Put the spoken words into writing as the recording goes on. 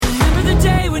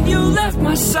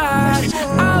my side.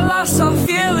 I lost all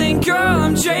feeling, girl,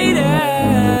 I'm jaded.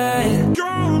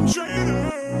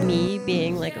 Me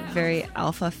being like a very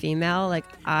alpha female, like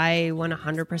I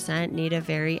 100% need a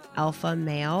very alpha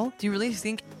male. Do you really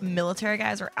think military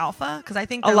guys are alpha? Because I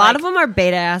think a lot of them are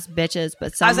beta ass bitches,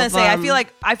 but some I was gonna of say, them, I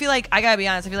feel like I gotta be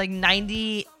honest. I feel like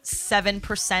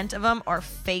 97% of them are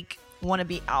fake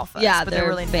wannabe alphas. yeah, but they're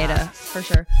really beta not. for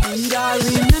sure. And I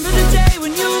remember the day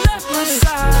when you left my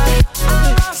side.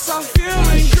 I lost all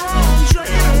feeling, girl, I'm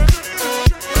jaded.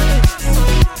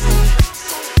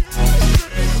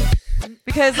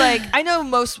 Because like I know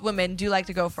most women do like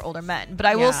to go for older men, but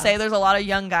I will Yeah. say there's a lot of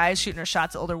young guys shooting their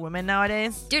shots at older women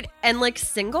nowadays. Dude, and like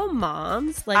single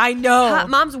moms, like I know. hot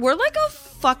moms, we're like a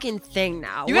fucking thing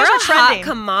now. You we're guys are a trending.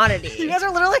 hot commodity. You guys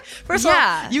are literally first of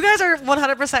Yeah. all, you guys are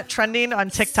 100% trending on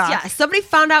TikTok. Yeah, somebody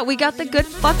found out we got the good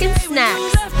fucking snacks.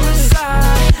 You left my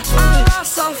side. I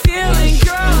lost all feeling,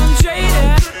 girl, I'm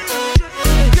jaded.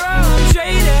 Girl, I'm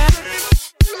jaded.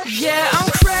 Yeah, I'm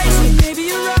crazy, maybe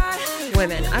you're right.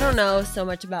 Women, I don't know so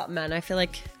much about men. I feel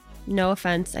like, no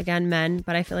offense again, men,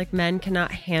 but I feel like men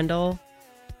cannot handle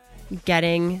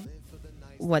getting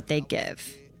what they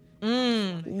give.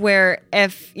 Where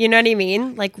if, you know what I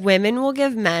mean? Like women will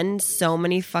give men so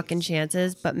many fucking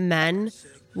chances, but men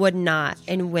would not.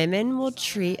 And women will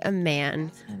treat a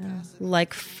man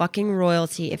like fucking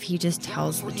royalty if he just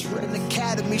tells the truth. In the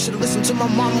academy, should've listened to my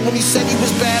mama when he said he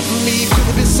was bad for me. Could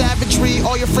have been savagery,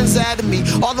 all your friends added me.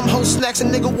 All them whole snacks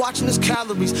and nigga watching his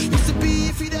calories. Used to be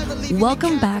if he'd ever leave.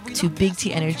 Welcome back to Big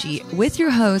T Energy with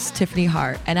your host, Tiffany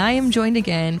Hart. And I am joined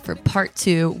again for part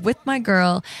 2 with my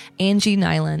girl, Angie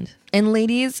Nyland. And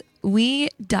ladies, we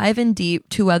dive in deep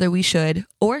to whether we should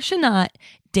or should not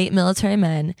date military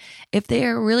men, if they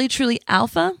are really truly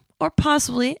alpha or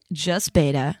possibly just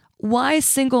beta, why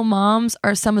single moms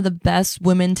are some of the best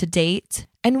women to date,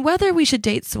 and whether we should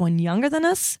date someone younger than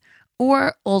us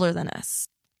or older than us.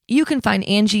 You can find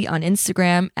Angie on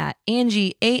Instagram at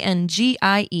Angie,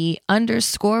 ANGIE_rides.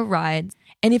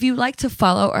 And if you'd like to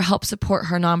follow or help support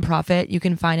her nonprofit, you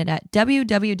can find it at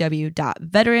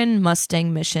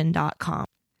www.veteranmustangmission.com,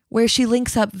 where she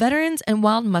links up veterans and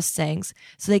wild Mustangs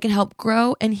so they can help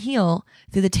grow and heal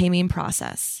through the taming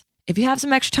process. If you have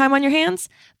some extra time on your hands,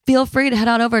 feel free to head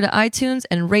on over to iTunes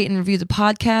and rate and review the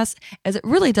podcast, as it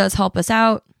really does help us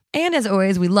out. And as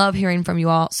always, we love hearing from you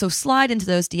all, so slide into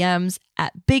those DMs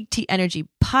at Big T Energy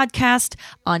Podcast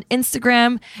on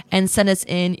Instagram and send us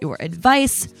in your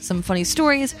advice, some funny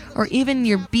stories, or even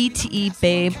your BTE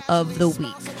Babe of the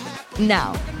Week.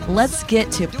 Now, let's get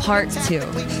to part 2. You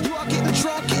are getting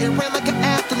drunk, getting ran like an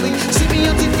athlete. See me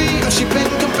on TV, or she better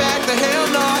come back. The hell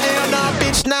nah,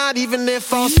 bitch, not even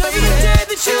if I'll stay Remember the day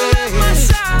that you left my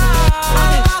side.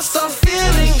 I lost all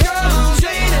feeling, girl, I'm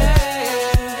jaded.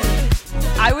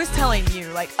 I was telling you,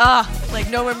 like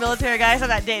no more military guys. I'm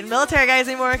not dating military guys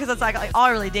anymore because it's like all I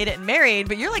really dated and married.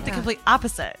 But you're like the complete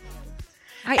opposite.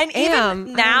 I And am.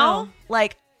 even I now, don't know.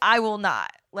 like I will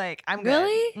not. Like I'm good.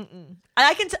 Really? And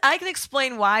I can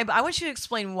explain why, but I want you to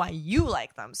explain why you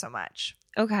like them so much.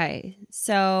 Okay,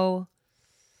 so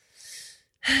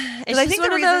it's I just think one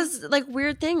the of reason- those like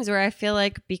weird things where I feel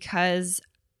like because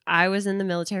I was in the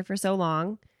military for so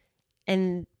long,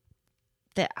 and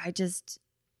that I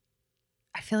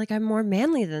feel like I'm more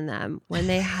manly than them when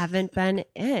they haven't been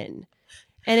in,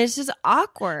 and it's just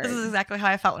awkward. This is exactly how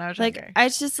I felt when I was Like younger.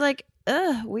 it's just like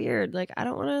weird. Like I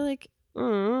don't want to like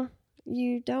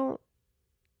you don't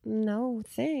know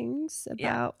things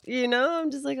about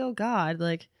I'm just like, oh god,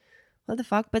 like what the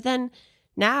fuck. But then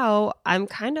now I'm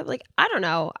kind of like, I don't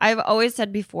know, I've always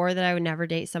said before that I would never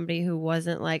date somebody who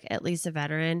wasn't like at least a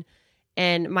veteran.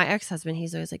 And my ex-husband,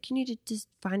 he's always like, you need to just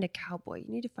find a cowboy.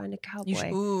 You need to find a cowboy.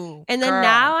 Ooh, And then girl.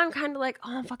 now I'm kind of like,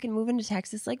 oh, I'm fucking moving to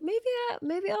Texas. Like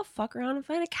maybe I'll fuck around and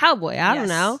find a cowboy. I don't Yes,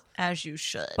 know. as you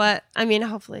should. But I mean,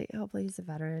 hopefully he's a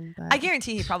veteran. But I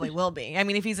guarantee he probably will be. I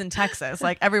mean, if he's in Texas,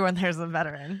 like everyone there's a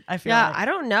veteran. I feel yeah, like. I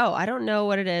don't know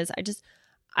what it is.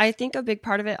 I think a big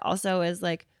part of it also is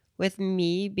like with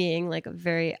me being like a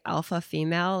very alpha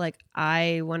female, like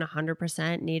I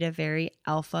 100% need a very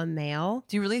alpha male.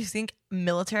 Do you really think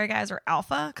military guys are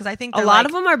alpha? Because I think A lot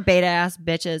of them are beta ass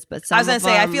bitches, but some I was gonna of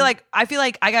say, I them- feel like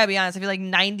I gotta be honest. I feel like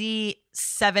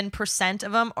 97%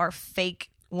 of them are fake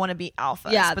wannabe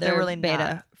alphas. yeah, but they're really beta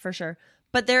not. for sure.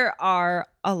 But there are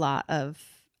a lot of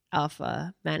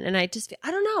alpha men, and I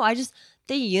don't know.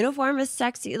 The uniform is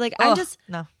sexy. Like I'm Ugh, just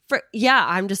no.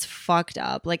 I'm just fucked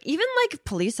up. Like even like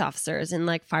police officers and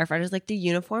like firefighters, like the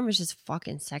uniform is just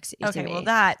fucking sexy to Okay, me. well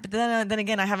that. But then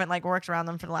again, I haven't like worked around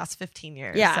them for the last 15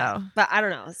 years. Yeah, So but I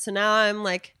don't know. So now I'm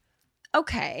like,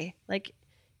 okay, like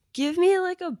Give me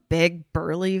like a big,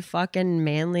 burly, fucking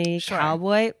manly Sure.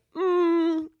 cowboy.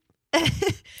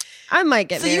 I might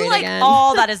get So married you like again.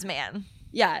 all that is man.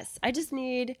 Yes, I just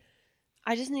need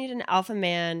an alpha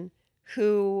man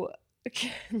who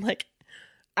can like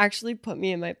actually put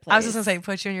me in my place. I was just gonna say,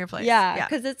 put you in your place. yeah,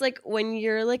 because it's like when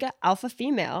you're like an alpha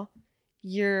female,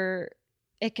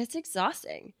 it gets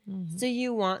exhausting. So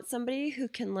you want somebody who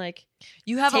can like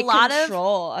you have take a lot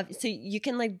control of, so you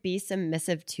can like be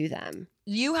submissive to them.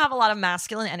 you have a lot of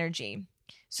masculine energy.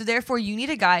 So therefore you need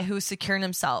a guy who is secure in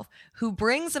himself, who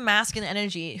brings a masculine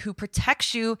energy, who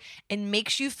protects you and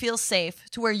makes you feel safe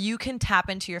to where you can tap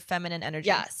into your feminine energy.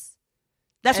 Yes,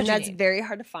 That's and what you that's need. very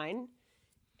hard to find.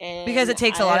 And Because it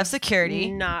takes a lot of I've security.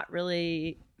 Not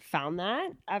really found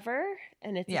that ever,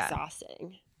 and it's Yeah.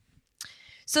 exhausting.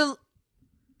 So,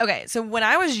 okay, so when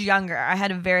I was younger, I had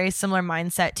a very similar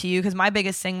mindset to you because my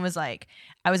biggest thing was like,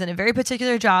 I was in a very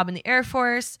particular job in the Air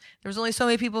Force. There was only so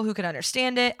many people who could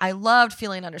understand it. I loved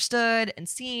feeling understood and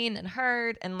seen and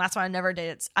heard, and that's why I never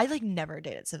dated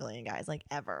civilian guys, like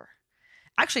ever.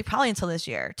 Actually, probably until this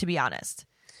year, to be honest.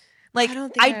 Like, I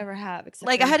don't think I ever have, except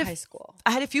like, for I had in a- high school.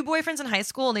 I had a few boyfriends in high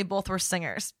school, and they both were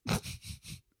singers.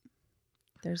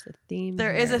 There's a theme.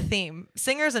 There is a here. theme: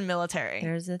 singers and military.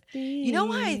 There's a theme. You know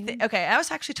why I think? Okay, I was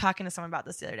actually talking to someone about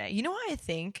this the other day. You know why I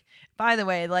think? By the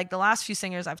way, like the last few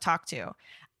singers I've talked to,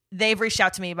 they've reached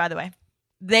out to me. By the way,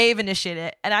 they've initiated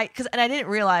it, and I didn't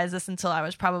realize this until I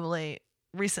was probably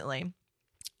recently.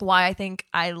 Why I think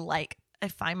I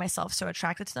find myself so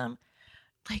attracted to them.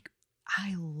 Like,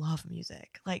 I love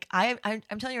music. Like I'm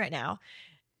telling you right now,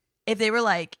 if they were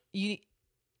like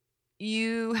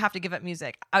you have to give up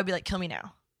music, I would be like, kill me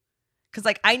now. Cause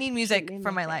like I need music me in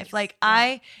for my my life. face. Like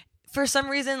Yeah. for some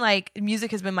reason, like music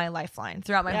has been my lifeline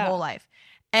throughout my Yeah. whole life.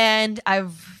 And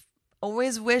I've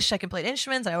always wished I could play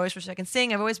instruments. I always wish I could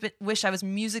sing. I've always wished I was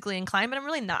musically inclined, but I'm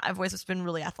really not. I've always just been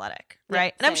really athletic. Yeah,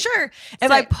 Right. And I'm same. sure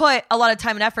if I Same. put a lot of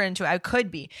time and effort into it, I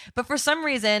could be. But for some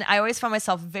reason, I always found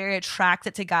myself very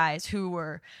attracted to guys who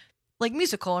were like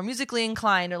musical or musically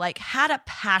inclined or like had a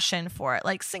passion for it,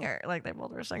 like singer, like they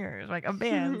both were singers, like of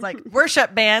bands, like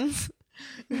worship bands,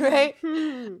 right?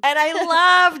 And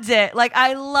I loved it. Like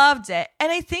I loved it.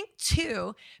 And I think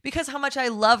too, because how much I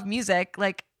love music,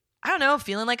 like I don't know,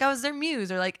 feeling like I was their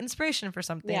muse or like inspiration for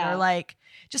something Yeah. or like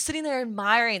just sitting there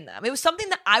admiring them. It was something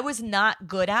that I was not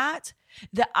good at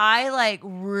that I like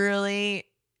really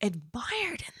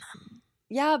admired in them.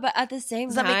 Yeah, but at the same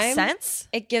Does time, that make sense?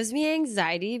 it gives me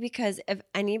anxiety because if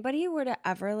anybody were to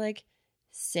ever like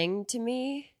sing to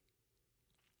me,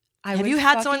 I Have would you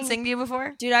had someone fucking- sing to you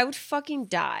before? Dude, I would fucking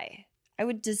die. I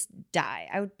would just die.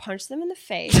 I would punch them in the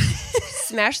face,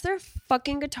 smash their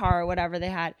fucking guitar or whatever they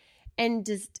had, and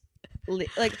just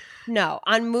like no.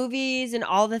 On movies and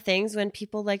all the things when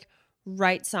people like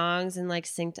write songs and like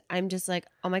sing, I'm just like,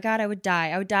 oh my god, I would die.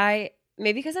 I would die.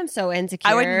 Maybe because I'm so insecure.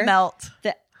 I would melt.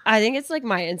 That I think it's like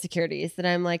my insecurities that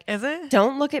I'm like, Is it?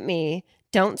 don't look at me.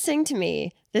 Don't sing to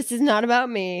me. This is not about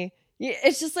me.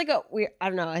 It's just like a weird, I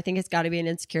don't know. I think it's got to be an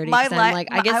insecurity. My 'Cause I'm li- like,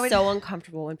 my- I get I would- so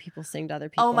uncomfortable when people sing to other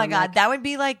people. Oh my I'm god, like, that would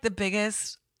be like the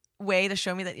biggest way to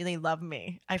show me that they love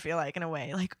me. I feel like in a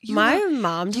way, like my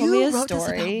mom told me a wrote this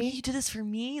about me. story. You did this for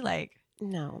me, like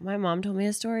No, my mom told me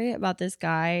a story about this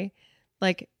guy.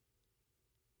 Like,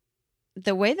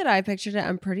 the way that I pictured it,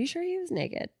 I'm pretty sure he was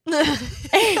naked.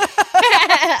 I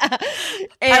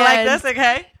like And this.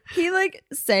 Okay, He like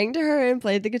sang to her and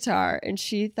played the guitar, and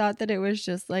she thought that it was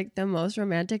just like the most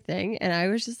romantic thing. And I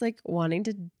was just like wanting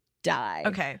to die.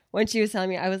 okay. When she was telling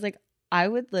me, I was like, I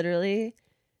would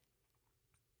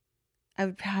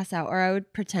pass out, or I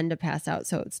would pretend to pass out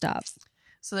so it would stop.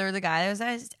 So there was the guy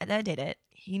that I dated.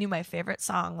 He knew my favorite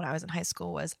song when I was in high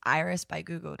school was Iris by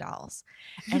Goo Goo Dolls.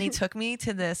 And he took me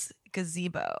to this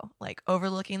gazebo, like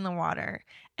overlooking the water,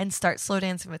 and start slow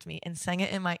dancing with me and sang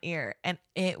it in my ear. And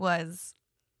it was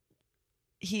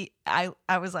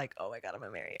I was like, oh my God, I'm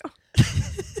gonna marry you.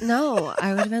 No, I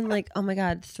would have been like, oh my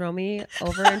God, throw me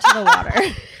over into the water.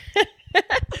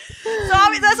 So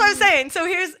I mean, that's what I'm saying. So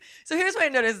here's what I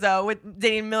noticed though with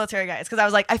dating military guys, because I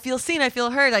was like, I feel seen, I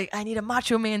feel heard. Like I need a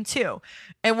macho man too.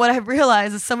 And what I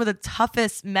realized is some of the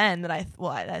toughest men that I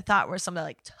thought were some of the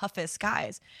like toughest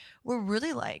guys were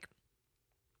really like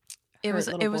Hurt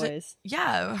little boys.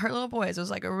 yeah, hurt little boys. It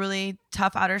was like a really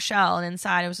tough outer shell, and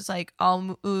inside it was just like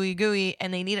all ooey gooey.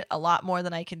 And they needed a lot more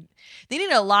than I could. They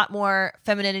needed a lot more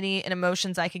femininity and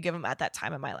emotions I could give them at that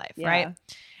time in my life, Yeah. right?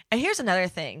 And here's another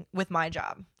thing with my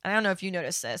job. And I don't know if you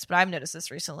noticed this, but I've noticed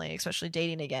this recently, especially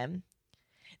dating again.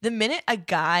 The minute a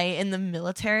guy in the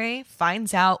military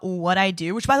finds out what I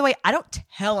do, which by the way, I don't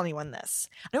tell anyone this.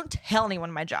 I don't tell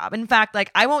anyone my job. In fact, like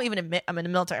I won't even admit I'm in the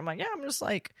military. I'm like, yeah, I'm just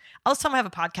like, I'll just tell them I have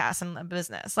a podcast and a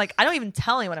business. Like I don't even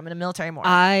tell anyone I'm in the military anymore.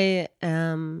 I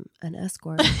am an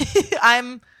escort.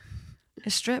 I'm a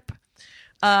strip.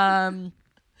 The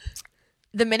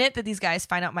minute that these guys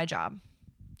find out my job,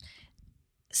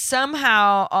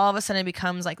 somehow all of a sudden it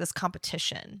becomes like this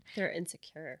competition. They're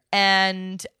insecure.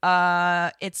 And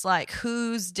it's like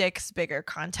whose dick's bigger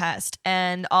contest.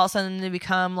 And all of a sudden they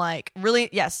become like really,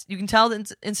 yes, you can tell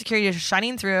the insecurity is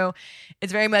shining through.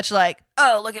 It's very much like,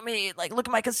 oh, look at me, like look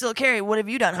at my concealed carry. What have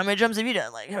you done? How many jumps have you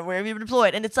done? Like where have you been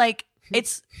deployed? And it's like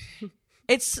it's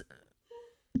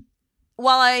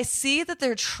while I see that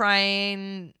they're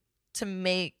trying to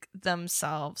make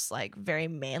themselves like very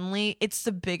manly, it's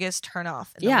the biggest turnoff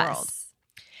in the world.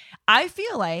 I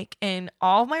feel like in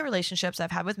all of my relationships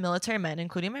I've had with military men,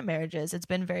 including my marriages, it's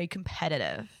been very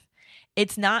competitive.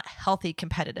 It's not healthy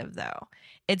competitive though.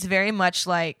 It's very much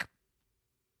like,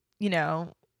 you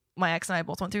know, my ex and I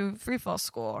both went through free fall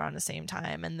school around the same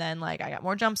time, and then like I got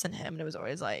more jumps than him, and it was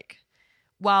always like,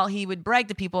 while he would brag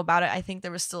to people about it, I think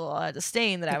there was still a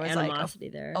disdain that I was like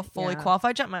a fully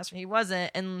qualified jump master. He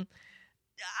wasn't. And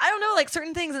I don't know, like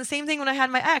certain things. And the same thing when I had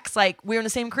my ex, like we were in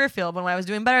the same career field, but when I was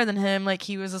doing better than him, like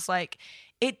he was just like,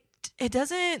 it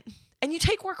doesn't, and you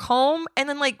take work home and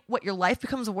then like what, your life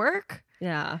becomes work.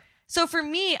 Yeah. So for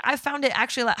me, I found it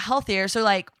actually a lot healthier. So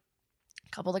like a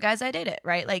couple of the guys I dated,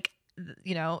 right? Like,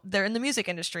 you know, they're in the music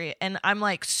industry and I'm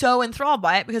like so enthralled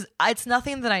by it because it's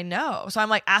nothing that I know. So I'm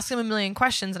like asking them a million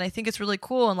questions and I think it's really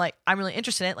cool and like I'm really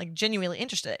interested in it, like genuinely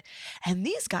interested. And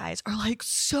these guys are like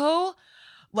so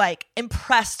like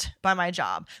impressed by my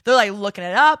job. They're like looking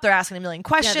it up, they're asking a million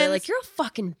questions. Yeah, they're like, you're a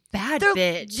fucking bad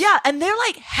bitch. Yeah, and they're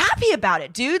like happy about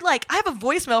it, dude. Like I have a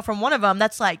voicemail from one of them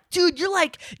that's like, dude, you're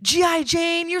like G.I.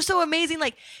 Jane, you're so amazing.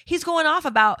 Like he's going off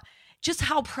about just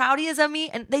how proud he is of me,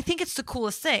 and they think it's the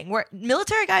coolest thing. Where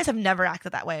military guys have never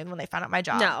acted that way when they found out my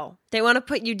job. No, they want to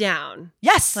put you down.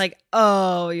 Yes. Like,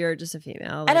 oh, you're just a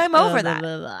female. Like, and I'm over that.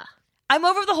 Blah, blah, blah. I'm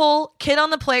over the whole kid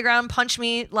on the playground punch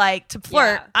me like to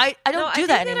flirt. Yeah. I don't do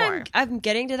that anymore. I'm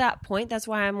getting to that point. That's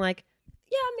why I'm like,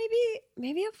 yeah,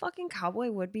 maybe a fucking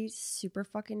cowboy would be super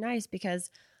fucking nice,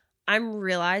 because I'm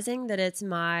realizing that it's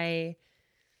my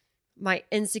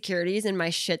insecurities and my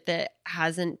shit that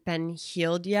hasn't been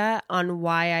healed yet on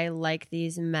why I like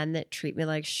these men that treat me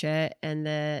like shit and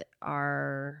that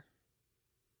are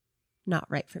not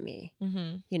right for me.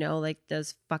 Mm-hmm. You know, like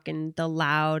those fucking, the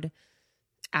loud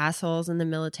assholes in the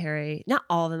military. Not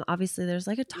all of them. Obviously, there's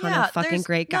like a ton of fucking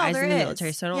great guys in the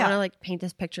military. So I don't want to like paint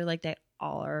this picture like they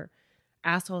all are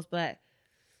assholes, but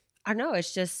I don't know.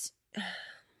 It's just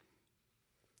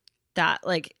that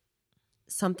like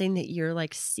something that you're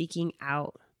like seeking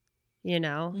out, you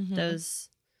know, Mm-hmm. those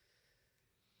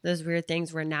weird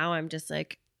things where now I'm just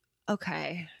like,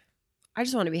 okay, I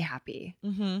just want to be happy.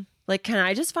 Mm-hmm. Like, can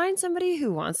I just find somebody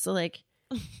who wants to like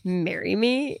marry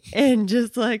me and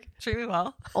just like Treat me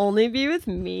well. only be with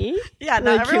me? Yeah,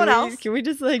 not Like, everyone else. Can we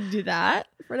just like do that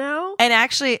for now? And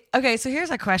actually, okay, so here's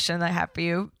a question that I have for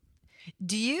you.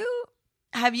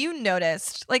 Have you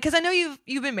noticed, like, because I know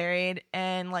you've been married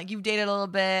and like you've dated a little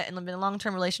bit and been in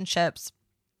long-term relationships.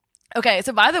 Okay,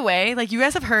 so by the way, like you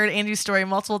guys have heard Angie's story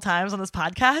multiple times on this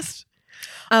podcast.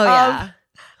 Oh yeah.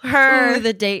 Her Ooh,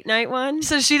 the date night one.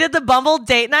 So she did the Bumble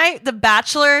date night, the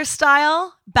bachelorette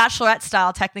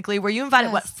style technically, where you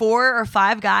invited what, 4 or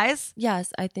 5 guys?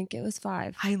 Yes, I think it was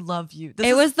 5. I love you.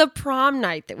 It was the prom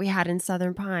night that we had in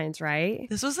Southern Pines, right?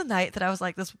 This was the night that I was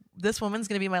like, this woman's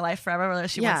gonna be my life forever, whether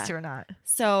she wants to or not.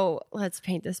 So let's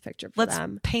paint this picture for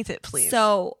them. Let's paint it, please.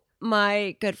 So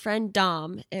my good friend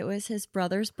Dom, it was his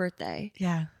brother's birthday.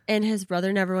 Yeah. And his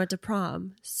brother never went to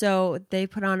prom. So they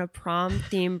put on a prom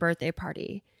themed birthday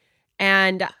party.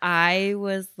 And I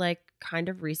was like kind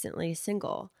of recently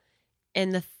single.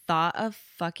 And the thought of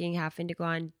fucking having to go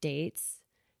on dates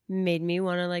made me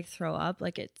want to like throw up,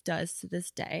 like it does to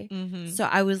this day. Mm-hmm. So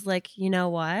I was like, you know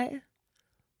what?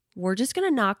 We're just going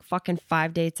to knock fucking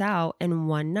 5 dates out in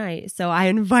one night. So I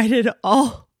invited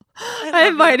I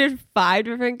invited 5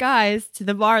 different guys to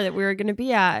the bar that we were going to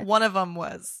be at. One of them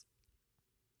was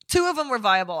 2 of them were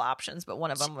viable options, but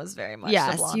one of them was very much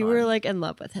yes, the blonde you one. were like in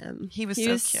love with him. He was so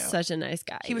cute. Such a nice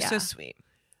guy. He was so sweet.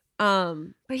 But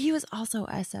he was also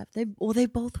SF. They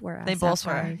both were SF. They both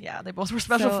were. right? Yeah, they both were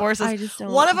special So forces. I just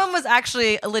don't- One of them was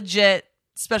actually a legit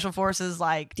special forces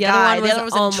like The guy. other one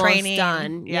was in almost training.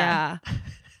 done. Yeah.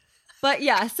 But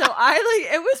yeah, so I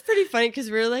like, it was pretty funny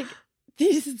because we were like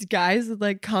these guys would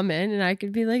like come in and I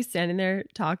could be like standing there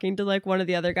talking to like one of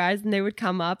the other guys and they would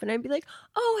come up and I'd be like,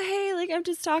 oh, hey, like I'm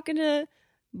just talking to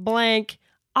blank.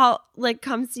 I'll like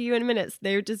come see you in a minute. So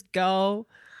they would just go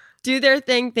do their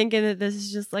thing thinking that this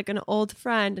is just like an old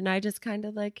friend. And I just kind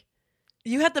of like,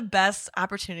 You had the best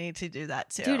opportunity to do that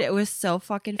too. dude, it was so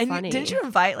fucking and funny. didn't you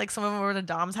invite like some of them over to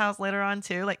Dom's house later on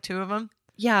too? Like 2 of them?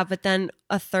 Yeah, but then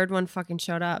a third one fucking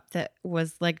showed up that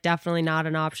was like definitely not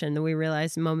an option that we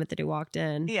realized the moment that he walked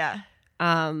in. Yeah.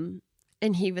 And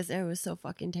it was so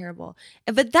fucking terrible.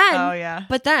 But then, Oh, yeah.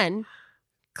 But then,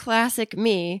 classic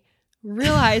me,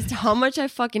 realized how much I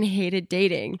fucking hated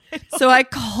dating. So I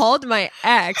called my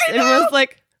ex and was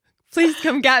like, please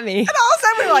come get me. And all of a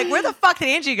sudden we were like, where the fuck did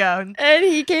Angie go? And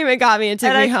he came and got me and took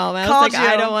And me I home. I was called like, you.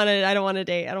 I don't want to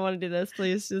date. I don't want to do this.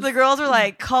 Please just. The girls were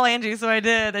like, call Angie. So I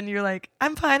did. And you're like,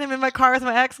 I'm fine. I'm in my car with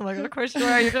my ex. I'm like, of course you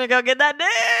are. You're going to go get that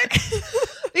dick.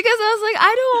 Because I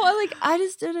was like, I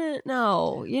just didn't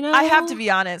know, you know? I have to be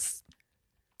honest.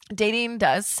 Dating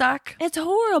does suck. It's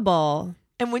horrible.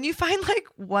 And when you find like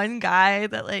one guy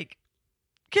that like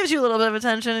gives you a little bit of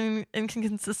attention and can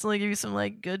consistently give you some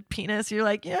like good penis, you're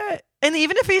like, yeah. And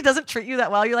even if he doesn't treat you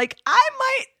that well, you're like, I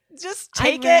might just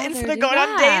take I'd it instead rather of do going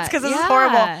on that. dates because this is Yeah.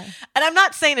 horrible. And I'm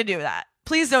not saying to do that.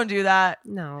 Please don't do that.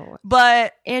 No.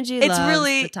 But Angie It's loves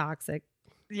really- the toxic.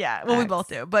 yeah, well, we Ex. both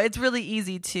do. But it's really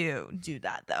easy to do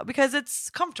that though because it's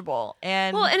comfortable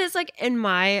and Well, and it's like, in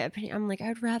my opinion, I'm like,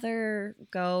 I'd rather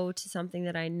go to something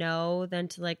that I know than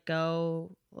to like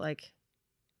go like,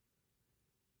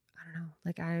 I don't know,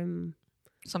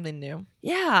 like something new.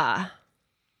 yeah,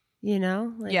 you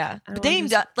know, like, Yeah, I but don't dating, wanna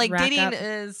just like rack dating up-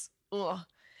 is, ugh.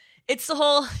 It's the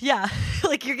whole, yeah,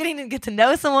 like you're getting to get to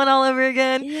know someone all over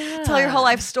again, yeah. tell your whole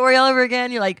life story all over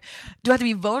again. You're like, do I have to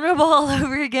be vulnerable all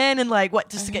over again? And like, what,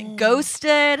 just to get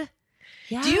ghosted?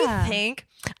 Yeah. Do you think,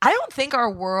 I don't think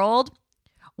our world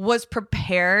was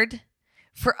prepared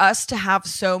for us to have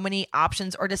so many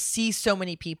options or to see so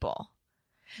many people.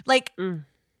 Like, Mm.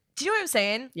 do you know what I'm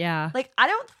saying? Yeah. Like, I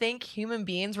don't think human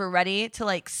beings were ready to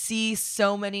like see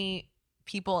so many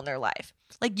people in their life.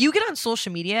 Like, you get on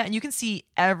social media and you can see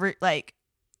every, like,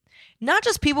 not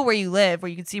just people where you live, where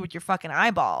you can see with your fucking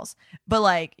eyeballs, but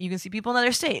like you can see people in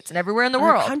other states and everywhere in the Other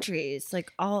world. countries,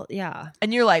 like all, yeah.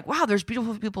 And you're like, wow, there's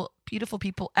beautiful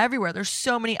people everywhere. There's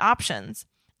so many options.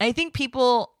 And I think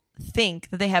people think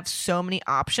that they have so many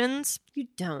options You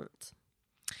don't.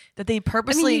 that they I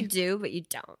purposely mean, you do, but you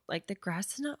don't. Like, the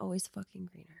grass is not always fucking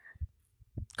greener.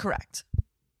 correct.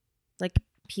 Like,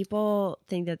 people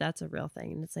think that that's a real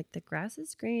thing, and it's like, the grass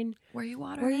is green Where you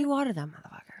water where it. you water them,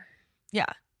 motherfucker. Yeah.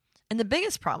 And the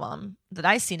biggest problem that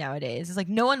I see nowadays is like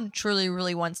no one truly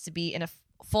really wants to be in a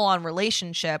full-on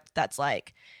relationship that's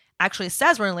like actually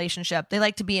says we're in a relationship. They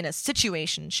like to be in a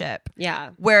situationship Yeah.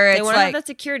 where They it's want to have like that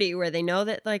security where they know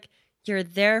that, like, you're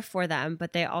there for them,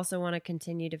 but they also want to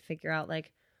continue to figure out,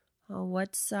 like, oh,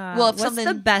 what's if what's the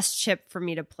something- best chip for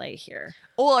me to play here?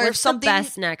 or if What's something the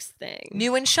best next thing?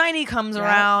 new and shiny comes Yeah.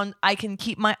 around, I can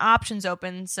keep my options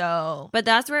open. So But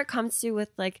that's where it comes to with,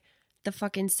 like, the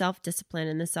fucking self-discipline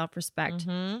and the self-respect.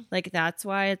 Mhm. Like, that's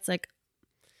why it's like,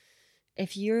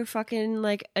 if you're fucking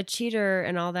like a cheater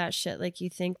and all that shit, like, you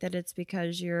think that it's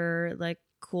because you're like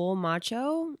cool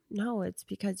macho. No, it's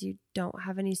because you don't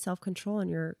have any self-control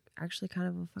and you're actually kind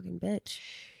of a fucking bitch.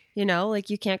 You know, like,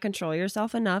 you can't control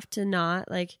yourself enough to not,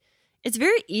 like, it's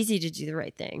very easy to do the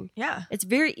right thing. yeah. It's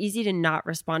very easy to not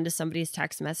respond to somebody's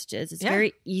text messages. It's Yeah.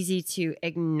 very easy to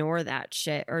ignore that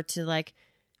shit or to, like,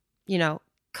 you know,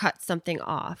 cut something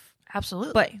off.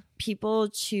 Absolutely. But people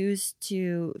choose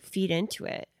to feed into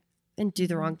it and do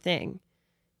the Mm-hmm. wrong thing.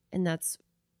 And that's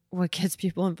what gets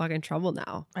people in fucking trouble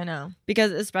now. I know.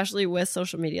 Because especially with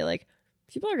social media, like,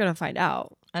 people are going to find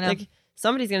out. I know. Like,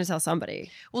 somebody's going to tell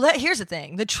somebody. Well, here's the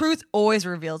thing. The truth always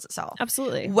reveals itself.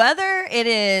 Absolutely. Whether it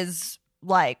is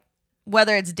like,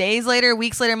 whether it's days later,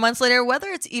 weeks later, months later, whether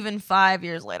it's even 5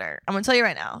 years later, I'm going to tell you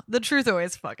right now, the truth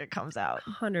always fucking comes out.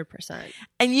 100%.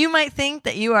 And you might think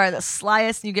that you are the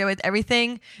slyest and you get away with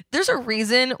everything. There's a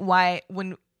reason why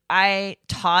when I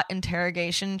taught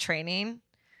interrogation training,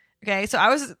 okay, so I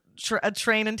was a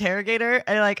trained interrogator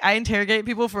and like I interrogate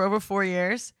people for over 4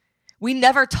 years. We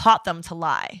never taught them to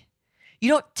lie. You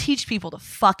don't teach people to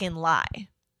fucking lie.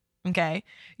 Okay?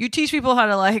 You teach people how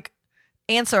to like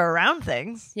answer around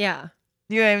things. Yeah.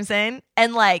 You know what I'm saying?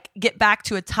 And like get back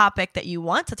to a topic that you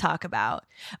want to talk about.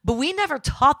 But we never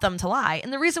taught them to lie.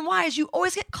 And the reason why is you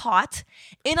always get caught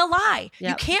in a lie. You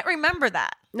Yep. can't remember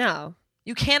that. No.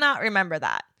 You cannot remember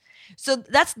that. So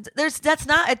that's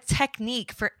not a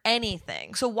technique for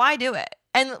anything. So why do it?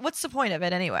 And what's the point of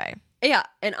it anyway? Yeah.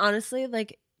 And honestly,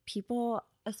 like, people,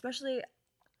 especially,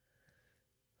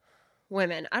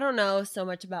 women. I don't know so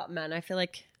much about men. I feel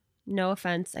like, no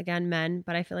offense, again, men,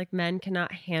 but I feel like men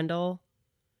cannot handle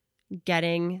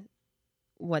getting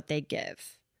what they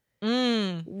give.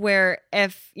 Where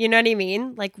if, you know what I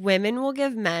mean? Like women will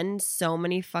give men so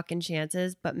many fucking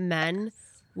chances, but men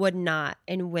would not.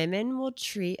 And women will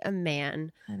treat a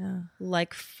man I know.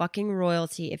 like fucking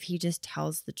royalty if he just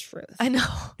tells the truth. I know.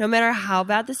 No matter how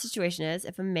bad the situation is,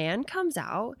 if a man comes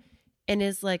out and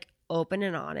is like open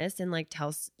and honest and like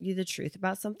tells you the truth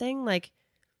about something, like,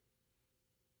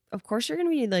 of course you're gonna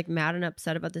be like mad and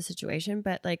upset about the situation,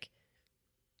 but like,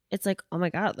 it's like, oh my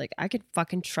God, like I could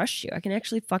fucking trust you. I can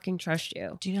actually fucking trust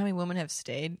you. Do you know how many women have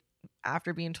stayed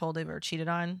after being told they were cheated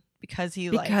on because he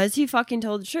Because you fucking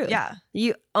told the truth. Yeah.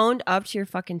 You owned up to your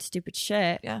fucking stupid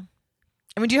shit. Yeah.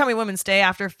 I mean, do you know how many women stay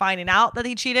after finding out that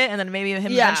he cheated and then maybe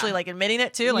him Yeah. eventually like admitting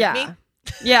it too, like me?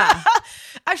 Yeah.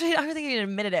 Actually, I don't think he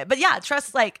admitted it, but yeah,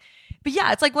 trust but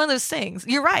yeah, it's like one of those things.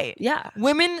 You're right. Yeah.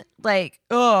 Women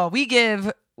we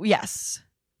give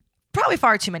probably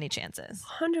far too many chances.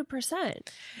 100%.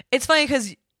 It's funny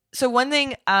because one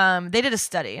thing they did a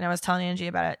study, and I was telling Angie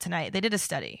about it tonight. They did a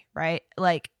study, right?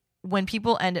 Like when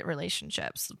people ended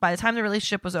relationships, by the time the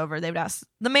relationship was over, they would ask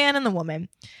the man and the woman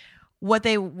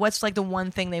what's like the one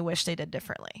thing they wish they did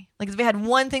differently. Like if they had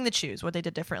one thing to choose, what they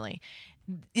did differently.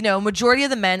 You know, majority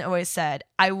of the men always said,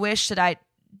 I wish that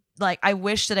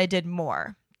I did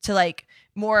more to like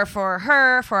more for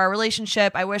her, for our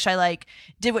relationship. I wish I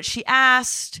did what she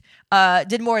asked,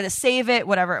 did more to save it,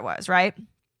 whatever it was, right?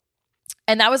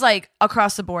 And that was like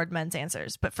across the board men's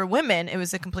answers. But for women, it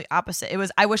was the complete opposite. It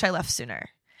was, I wish I left sooner.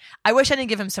 I wish I didn't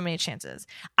give him so many chances.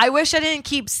 I wish I didn't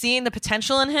keep seeing the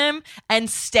potential in him and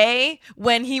stay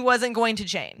when he wasn't going to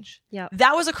change. Yep.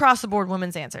 That was across the board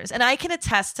women's answers. And I can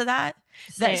attest to that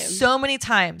Same. so many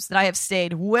times that I have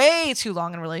stayed way too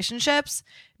long in relationships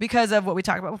because of what we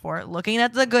talked about before, looking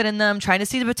at the good in them, trying to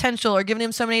see the potential or giving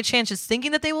them so many chances,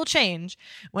 thinking that they will change,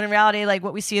 when in reality, like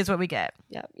what we see is what we get.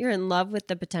 Yeah. You're in love with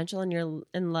the potential and you're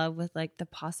in love with like the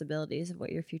possibilities of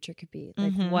what your future could be.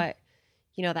 Like what,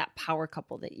 you know, that power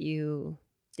couple that you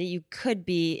could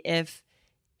be if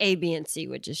A, B, and C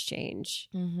would just change.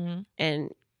 Mm-hmm.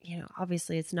 And, you know,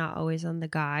 obviously it's not always on the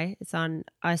guy. It's on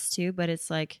us too, but it's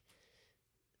like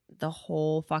the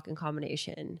whole fucking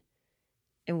combination.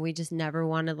 And we just never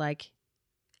want to like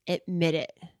admit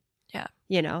it. Yeah.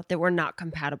 You know, that we're not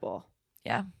compatible.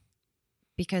 Yeah.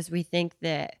 Because we think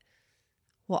that,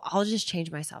 well, I'll just change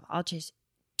myself. I'll just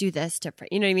do this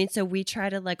different. You know what I mean? So we try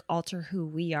to like alter who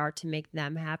we are to make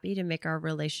them happy, to make our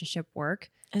relationship work.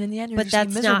 And in the end, you're But just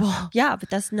that's miserable. not, yeah, but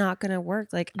that's not going to work.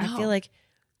 Like, I No. feel like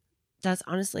that's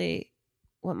honestly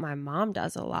what my mom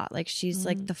does a lot. Like, she's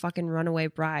like the fucking runaway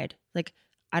bride. Like,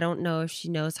 I don't know if she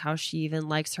knows how she even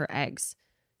likes her eggs.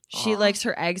 She Aw. likes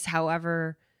her eggs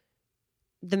however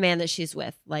the man that she's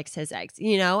with likes his eggs,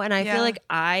 you know? And I Yeah. feel like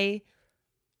I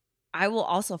will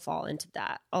also fall into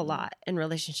that a lot in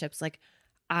relationships. Like,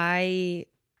 I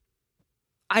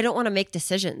don't want to make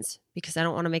decisions because I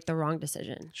don't want to make the wrong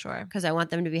decision. Sure. Because I want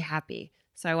them to be happy.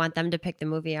 So I want them to pick the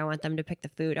movie. I want them to pick the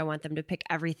food. I want them to pick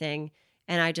everything.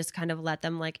 And I just kind of let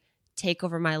them like take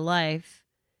over my life.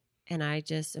 And I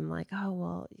just am like, oh,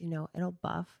 well, you know, it'll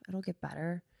buff. It'll get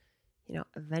better, you know,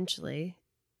 eventually.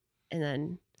 And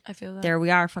then I feel that. there we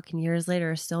are fucking years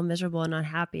later, still miserable and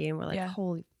unhappy. And we're like, Yeah.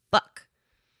 holy fuck.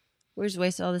 We just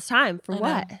wasted all this time for I know.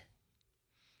 what?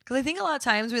 Because I think a lot of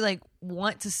times we like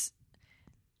want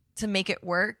to make it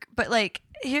work, but like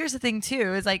here's the thing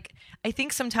too is like I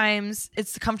think sometimes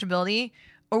it's the comfortability,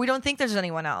 or we don't think there's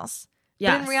anyone else.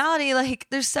 Yes. But in reality, like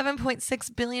there's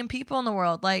 7.6 billion people in the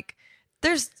world. Like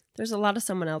there's There's a lot of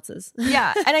someone else's.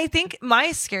 yeah, and I think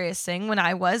my scariest thing when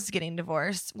I was getting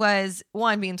divorced was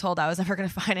one, being told I was never going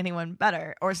to find anyone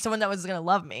better or someone that was going to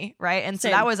love me, right? And so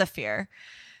Same. that was a fear.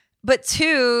 But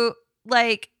two,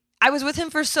 like I was with him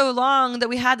for so long that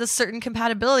we had this certain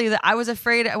compatibility that I was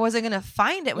afraid I wasn't going to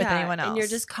find it with Yeah, anyone else. And you're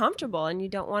just comfortable and you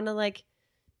don't want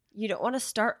to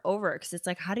start over because it's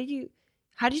like, how did you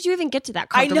even get to that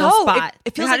I comfortable know. spot?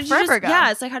 It feels how like did you forever just, ago.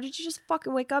 Yeah, it's like, how did you just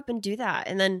fucking wake up and do that?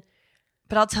 And then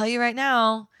But I'll tell you right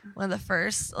now, one of the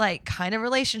first like kind of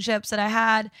relationships that I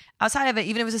had outside of it,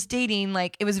 even if it was just dating,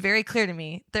 like it was very clear to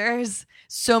me there's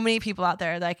so many people out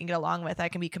there that I can get along with, I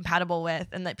can be compatible with,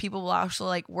 and that people will actually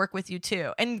like work with you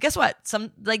too. And guess what?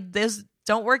 Some like those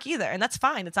don't work either, and that's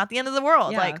fine. It's not the end of the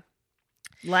world. Yeah. Like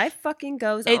life fucking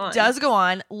goes it on. does go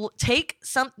on.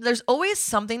 There's always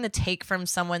something to take from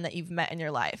someone that you've met in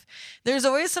your life. There's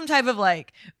always some type of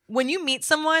like, when you meet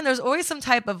someone, there's always some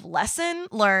type of lesson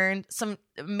learned, some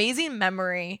amazing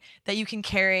memory that you can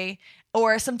carry,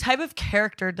 or some type of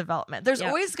character development. There's Yep.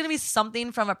 always going to be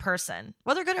something from a person,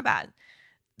 whether good or bad.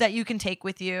 that you can take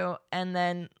with you and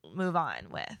then move on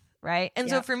with. Right. And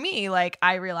so Yep. for me, like,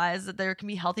 I realized that there can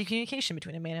be healthy communication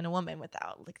between a man and a woman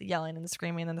without like the yelling and the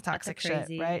screaming and the toxic shit.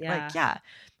 crazy, Right. yeah. Like, yeah.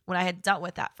 When I had dealt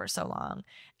with that for so long.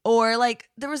 Or like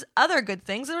there was other good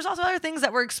things. There was also other things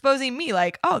that were exposing me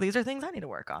like, oh, these are things I need to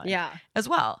work on. Yeah. As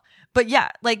well. But yeah,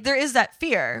 like there is that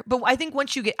fear. But I think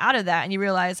once you get out of that and you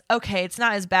realize, okay, it's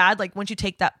not as bad. Like once you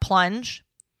take that plunge,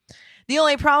 the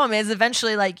only problem is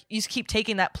eventually like you just keep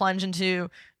taking that plunge into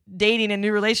dating and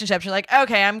new relationships. You're like,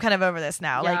 okay, I'm kind of over this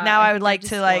now. Like now I would like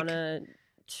to like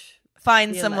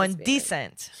find be a someone lesbian.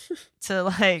 decent to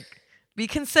like be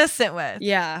consistent with.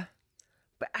 Yeah.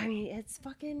 But I mean,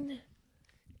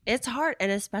 it's hard.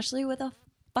 And especially with a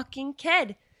fucking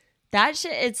kid. That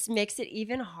shit, makes it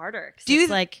even harder. 'Cause Do you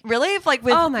it's like, really if like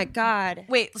with oh my God.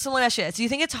 wait, so let me ask you this. Do you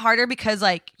think it's harder because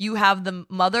like you have the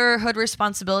motherhood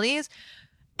responsibilities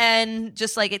and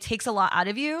just like it takes a lot out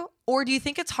of you? Or do you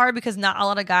think it's hard because not a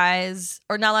lot of guys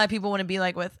or not a lot of people want to be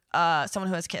like with someone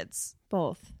who has kids?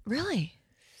 Both. Really?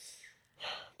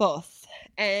 Both.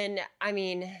 And I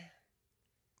mean,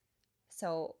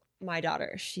 so my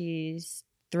daughter, she's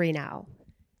 3 now.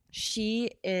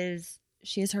 She is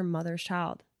her mother's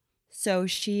child. So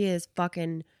she is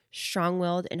fucking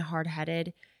strong-willed and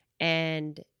hard-headed,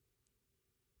 and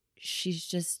she's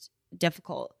just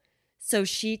difficult. So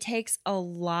she takes a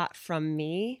lot from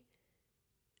me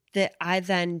that I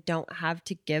then don't have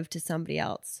to give to somebody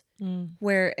else.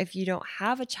 Where if you don't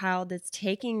have a child that's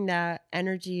taking that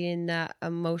energy and that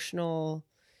emotional,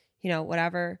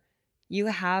 whatever, you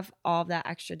have all that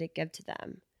extra to give to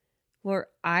them. Where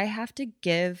I have to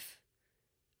give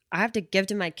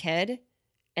to my kid,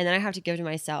 and then I have to give to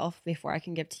myself before I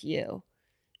can give to you.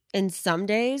 And some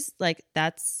days, like,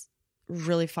 that's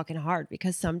really fucking hard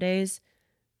because some days,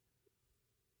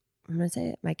 I'm going to say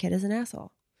it, my kid is an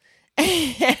asshole.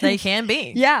 They can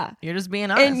be. Yeah. You're just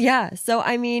being honest. And yeah, so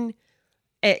I mean,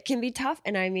 it can be tough.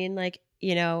 And I mean, like,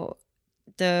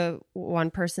 the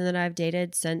one person that I've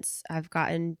dated since I've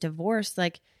gotten divorced,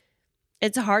 like,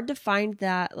 it's hard to find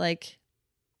that, like,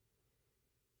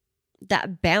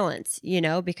 that balance,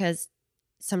 because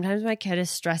sometimes my kid is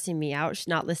stressing me out. She's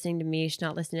not listening to me. She's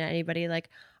not listening to anybody. Like,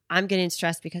 I'm getting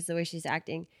stressed because of the way she's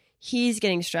acting. He's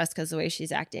getting stressed because of the way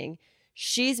she's acting.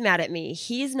 She's mad at me.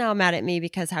 He's now mad at me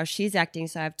because how she's acting.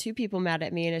 So I have 2 people mad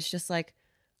at me. And it's just like,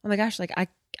 oh my gosh, like I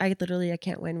literally, I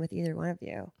can't win with either one of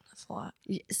you. That's a lot.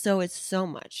 So it's so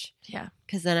much. Yeah.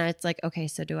 Because then it's like, okay,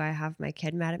 so do I have my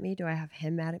kid mad at me? Do I have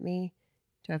him mad at me?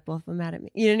 Do I have both of them mad at me?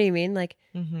 You know what I mean? Like,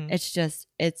 it's just,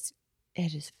 it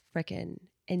is freaking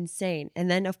insane.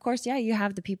 And then, of course, yeah, you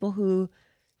have the people who,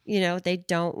 they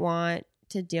don't want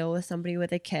to deal with somebody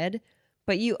with a kid,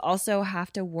 but you also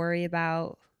have to worry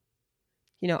about,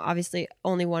 obviously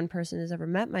only one person has ever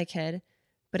met my kid,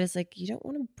 but it's like, you don't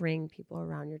want to bring people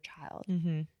around your child.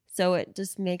 So it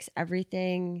just makes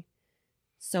everything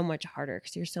so much harder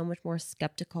because you're so much more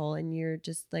skeptical and you're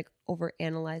just like over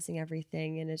analyzing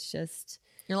everything. And it's just,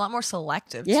 You're a lot more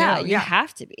selective yeah, too. you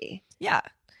have to be. Yeah.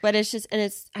 But it's just, and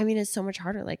it's so much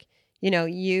harder. Like,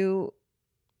 you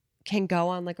can go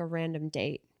on like a random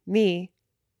date. Me,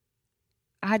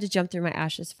 I had to jump through my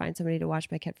ashes to find somebody to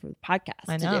watch my kid for the podcast.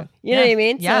 I to know. do. You know what I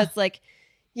mean? Yeah. So it's like,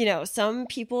 some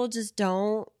people just they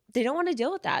don't want to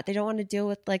deal with that. They don't want to deal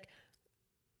with like,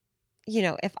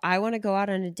 if I want to go out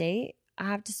on a date, I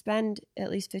have to spend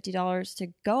at least $50 to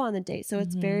go on the date. So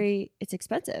it's it's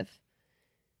expensive.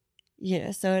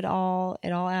 So it all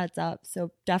adds up.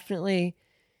 So definitely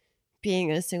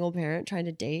being a single parent trying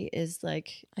to date is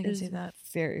like, I can see that.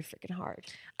 very freaking hard.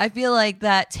 I feel like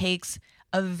that takes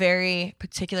a very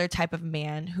particular type of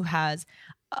man who has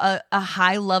a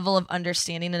high level of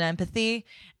understanding and empathy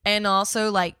and also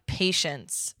like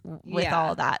patience with Yeah.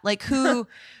 all that. Like who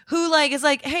like is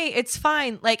like, hey, it's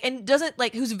fine. Like, and doesn't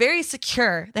like, who's very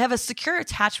secure. They have a secure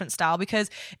attachment style because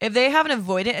if they have an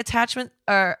avoidant attachment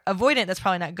or avoidant, that's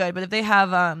probably not good. But if they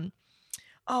have,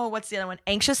 what's the other one?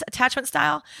 Anxious attachment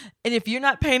style. And if you're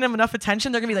not paying them enough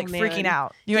attention, they're gonna be like man. freaking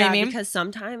out. You know what I mean? Because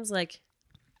sometimes like,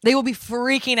 They will be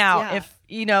freaking out Yeah. if,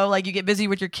 like you get busy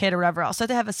with your kid or whatever else. So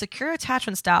they have a secure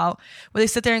attachment style where they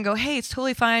sit there and go, hey, it's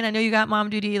totally fine. I know you got mom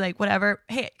duty, like whatever.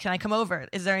 Hey, can I come over?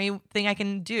 Is there anything I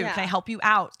can do? Yeah. Can I help you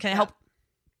out? Can I help,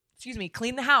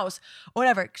 clean the house or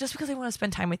whatever? Just because they want to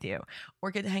spend time with you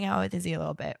or get to hang out with Izzy a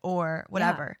little bit or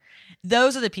whatever.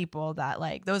 Those are the people that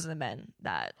like, those are the men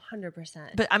that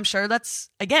 100%. but I'm sure that's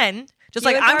again just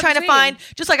Few like and I'm far trying to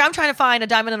between. find a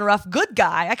diamond in the rough good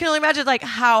guy. I can only imagine like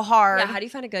how hard. Yeah, how do you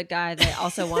find a good guy that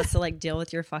also wants to like deal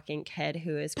with your fucking kid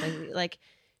who is crazy? Like,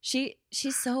 she's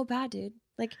so bad, dude.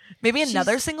 Like, Maybe she's-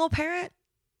 another single parent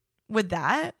with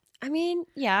that. I mean,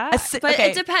 yeah, A si- but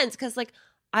okay. it depends because like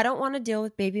I don't want to deal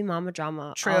with baby mama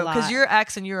drama. True, because because you're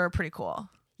ex and you're pretty cool.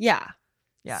 yeah.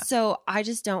 Yeah. So I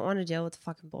just don't want to deal with the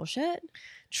fucking bullshit.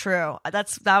 True.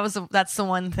 That's the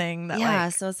one thing that Yeah.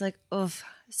 like So it's like, oof.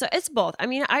 So it's both. I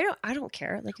mean, I don't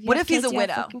care. Like, What if he's a you have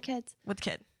widow? fucking kids. with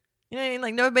kid. You know what I mean?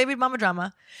 Like no baby mama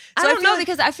drama. I So don't feel know like-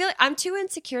 because I feel like I'm too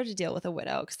insecure to deal with a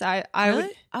widow. Because I would.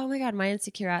 Really? Oh my god, my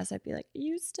insecure ass. I'd be like,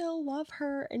 you still love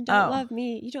her and don't Oh. love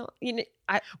me. You don't. You know.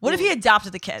 What if he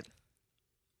adopted the kid?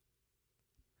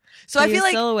 So I feel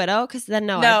like still a widow because then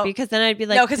No. because then I'd be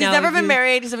like no, because he's never been you-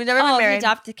 married. He's never Oh, been he married.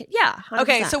 adopted the kid. Yeah. 100%.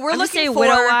 Okay, so we're I'm just looking saying for-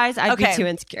 widow wise. I'd Okay. be too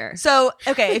insecure. So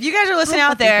okay, if you guys are listening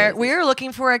out Fucking there, crazy. we are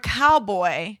looking for a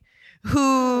cowboy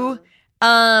who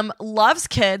loves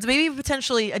kids, maybe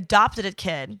potentially adopted a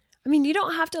kid. I mean, you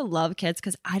don't have to love kids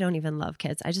because I don't even love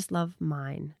kids. I just love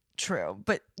mine. True,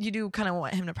 but you do kind of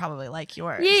want him to probably like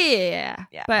yours. Yeah.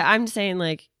 Yeah. But I'm saying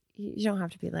like you don't have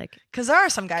to be like. Because there are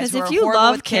some guys 'Cause who if are you horrible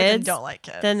love with kids and kids, don't like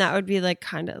kids. Then that would be like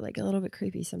kind of like a little bit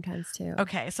creepy sometimes too.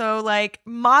 Okay, so like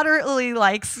moderately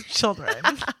likes children,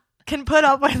 can put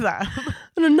up with them.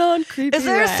 In a non-creepy. Is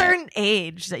there a way. certain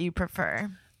age that you prefer?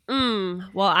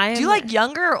 Well, I am. Do you like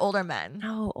younger or older men?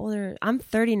 No, older. I'm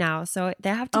 30 now, so they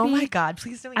have to Oh be. my god,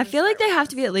 please don't. I even feel like start they with have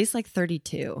to be at least like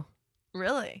 32. this.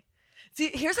 Really. See,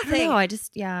 here's the I don't thing. know. I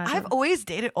just I I've don't- always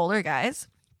dated older guys.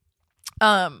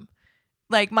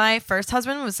 Like my first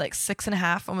husband was like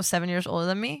 6.5, almost 7 years older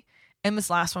than me, and this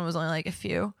last one was only like a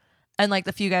few. And like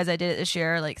the few guys I dated this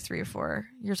year are like 3 or 4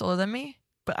 years older than me.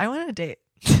 But I went on a date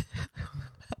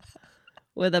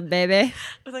with a baby.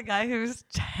 with a guy who's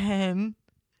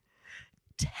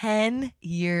 10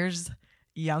 years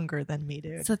younger than me,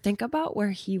 dude. So think about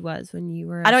where he was when you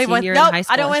were. I don't a even want- senior nope, in high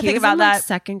school. I don't wanna He think was about in, like, that.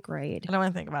 second grade. I don't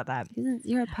want to think about that.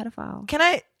 You're a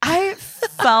pedophile. I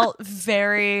felt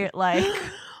very like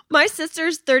My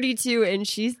sister's 32 and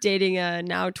she's dating a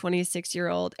now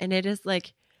 26-year-old, and it is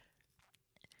like,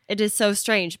 it is so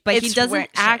strange. But he It's doesn't weird,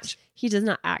 act. strange. He does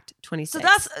not act 26. so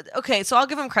that's okay. So I'll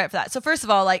give him credit for that. So first of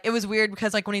all, like it was weird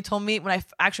because like when he told me when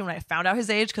I found out his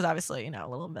age, because obviously a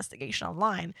little investigation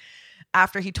online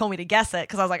after he told me to guess it,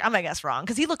 because I was like I'm gonna guess wrong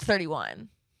because he looked 31,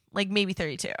 like maybe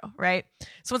 32, right?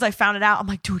 So once I found it out, I'm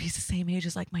like, dude, he's the same age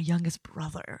as like my youngest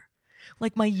brother,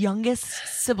 like my youngest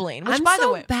sibling. Which I'm by so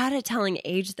the way, bad at telling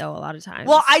age though. A lot of times.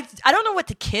 well, I don't know what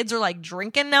the kids are like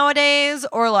drinking nowadays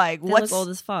or like they what's look old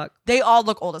as fuck. they all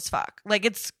look old as fuck.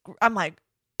 Like I'm like,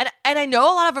 and I know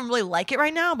a lot of them really like it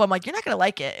right now, but I'm like, you're not gonna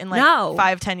like it in like No.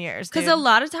 5-10 years. Because Dude. a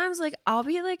lot of times, like, I'll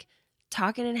be like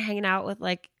talking and hanging out with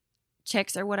like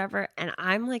chicks or whatever, and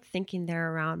I'm like thinking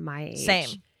they're around my age.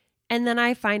 Same. And then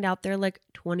I find out they're like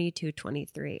 22,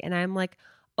 23. And I'm like,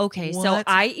 okay, so What?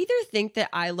 I either think that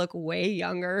I look way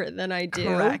younger than I do,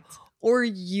 Correct. or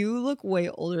you look way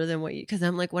older than what you. Because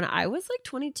I'm like, when I was like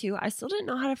 22, I still didn't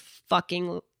know how to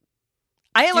fucking.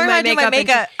 I didn't do learn my how to do my makeup and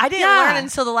makeup. I didn't Yeah. learn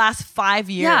until the last 5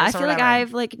 years. Yeah, I or feel like whatever.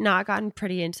 I've like not gotten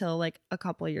pretty until like a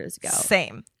couple years ago.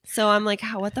 Same. So I'm like,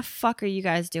 what the fuck are you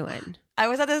guys doing? I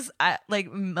was at this like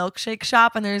milkshake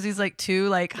shop, and there's these like two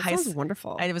like That high. sounds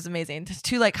wonderful. It was amazing. There's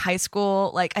two like high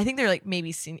school, like I think they're like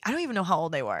maybe senior. I don't even know how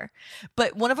old they were,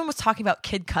 but one of them was talking about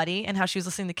Kid Cudi and how she was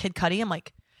listening to Kid Cudi. I'm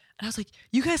like, and I was like,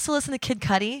 you guys still listen to Kid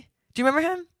Cudi? Do you remember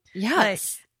him?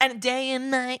 Yes. And day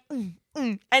and night.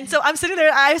 And so I'm sitting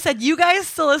there. I said, you guys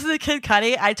still listen to Kid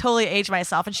Cudi? I totally aged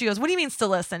myself. And she goes, what do you mean still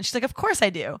listen? She's like, of course I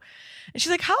do. And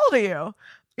she's like, how old are you?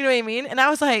 You know what I mean? And I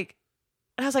was like,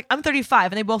 I'm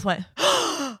 35. And they both went,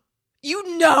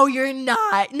 you know you're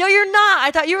not. No, you're not.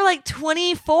 I thought you were like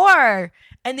 24.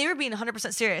 And they were being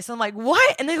 100% serious. And I'm like,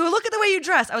 what? And they go, look at the way you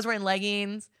dress. I was wearing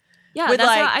leggings. Yeah, With that's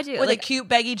like, what I do. with Like, a cute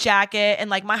baggy jacket and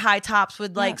like my high tops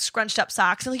with like Yeah. scrunched up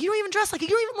socks. And like, you don't even dress like it.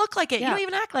 You don't even look like it. You Yeah. don't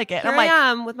even act like it. And here I'm like,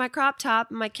 I am with my crop top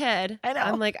and my kid. I know.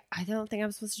 I'm like, I don't think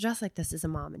I'm supposed to dress like this as a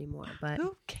mom anymore. But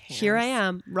who cares? here I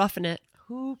am, roughing it.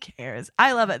 Who cares?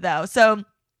 I love it though. So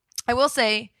I will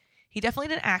say he definitely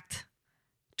didn't act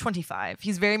 25.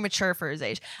 He's very mature for his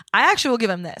age. I actually will give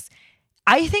him this.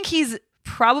 I think he's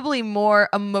probably more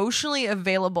emotionally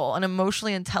available and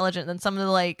emotionally intelligent than some of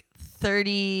the like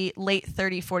late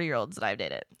 30, 40-year-olds that I've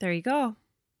dated. There you go.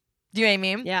 Do you know what I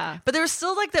mean? Yeah. But there was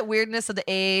still like that weirdness of the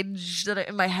age that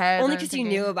in my head. Only that I'm because you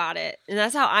thinking, knew about it. And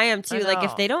that's how I am too. I Like, know.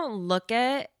 if they don't look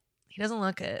it He doesn't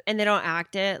look it. and they don't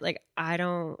act it, like, I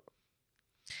don't.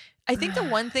 I think the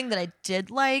one thing that I did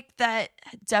like that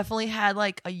definitely had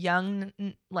like a young,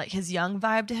 like his young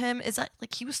vibe to him. Is that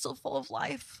like he was still full of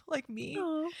life, like me.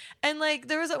 Aw. And like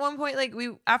there was at one point like we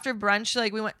after brunch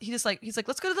like we went. He's like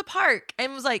let's go to the park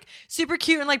and was like super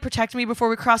cute and like protected me before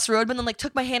we crossed the road. But then like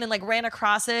took my hand and like ran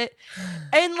across it.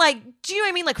 And like, do you know what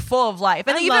I mean? Like full of life.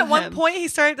 And I then even love at one him. point he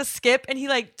started to skip and he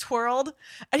like twirled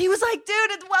and he was like,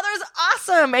 dude, the weather's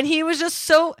awesome. And he was just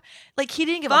so like he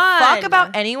didn't give a fuck Fun.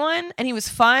 about anyone and he was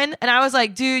fun. And I was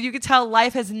like, dude, you could tell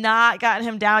life has not gotten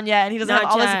him down yet and he doesn't Not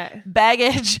have all yet. this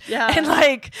baggage Yeah. and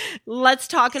like Let's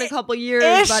talk in a couple years,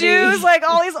 issues buddy. like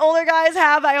all these older guys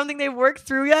have. I don't think they've worked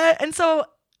through yet. And so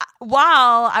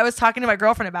while I was talking to my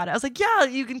girlfriend about it, I was like, yeah,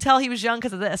 you can tell he was young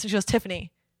because of this. And she goes,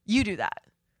 Tiffany, you do that.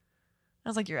 I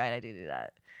was like, you're right, I do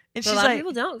that. And But she's a lot of like,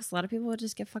 people don't, because a lot of people would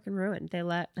just get fucking ruined. They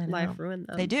let I know. life ruin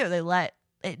them. they do. They let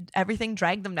everything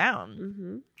drag them down.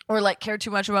 Mm-hmm. Or like care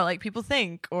too much about like people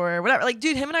think or whatever. Like,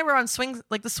 dude, him and I were on swings,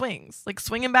 like the swings, like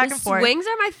swinging back The and forth. swings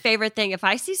are my favorite thing. If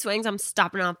I see swings, I'm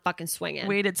stopping on fucking swinging.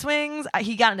 Weighted swings.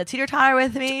 He got into teeter totter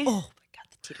with me. Oh my god,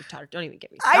 the teeter totter! Don't even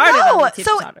get me started. I on know. the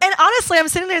So, teeter-totter. and honestly, I'm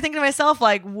sitting there thinking to myself,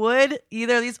 like, would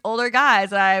either of these older guys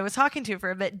that I was talking to for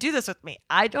a bit do this with me?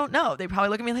 I don't know. They probably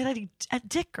look at me like I had a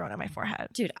dick growing on my forehead.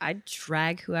 dude, I'd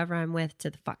drag whoever I'm with to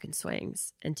the fucking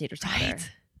swings and teeter totter.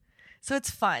 Right? So it's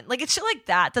fun. Like, it's shit like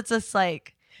that. That's just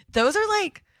like, those are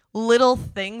like little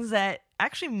things that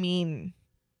actually mean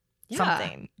Yeah.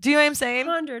 something. Do you know what I'm saying?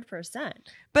 100%.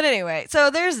 But anyway, so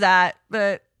there's that.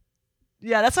 But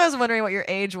yeah, that's why I was wondering what your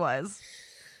age was.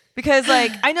 Because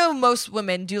like I know most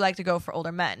women do like to go for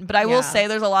older men, but I will Yeah. say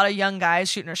there's a lot of young guys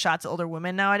shooting their shots at older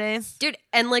women nowadays. Dude,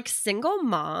 and like single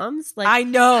moms, like I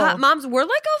know. hot moms, we're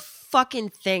like a fucking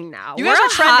thing now. You we're guys are a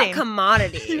trending. hot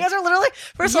commodity. You guys are literally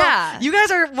first Yeah. of all, you guys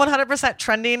are 100%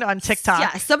 trending on TikTok.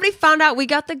 Yeah, somebody found out we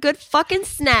got the good fucking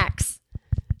snacks.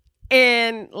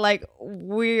 And like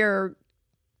we're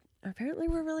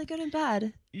really good in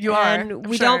bed. You are. And I'm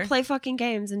we sure. don't play fucking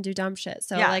games and do dumb shit.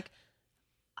 So Yeah. like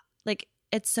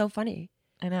it's so funny.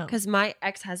 I know. Because my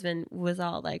ex-husband was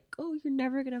all like, oh, you're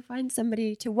never going to find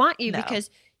somebody to want you No. because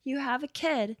you have a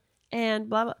kid and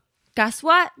blah, blah. Guess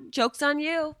what? Joke's on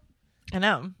you. I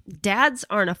know. Dads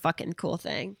aren't a fucking cool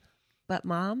thing. But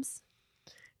moms,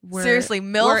 Seriously,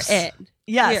 MILFs? We're it.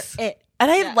 Yes. We're it.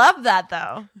 And I Yeah. love that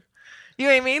though. You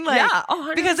know what I mean? Like, Yeah,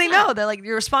 100%. because they know they're like,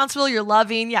 you're responsible, you're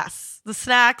loving. Yes. The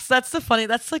snacks. That's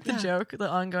like the Yeah. joke, the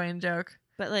ongoing joke.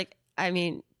 But like, I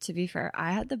mean, to be fair,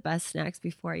 I had the best snacks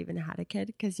before I even had a kid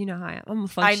because you know how I am. I'm a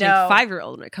functioning know.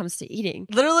 5-year-old when it comes to eating.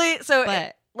 Literally, so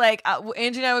But- like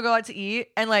Angie and I would go out to eat,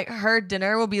 and like her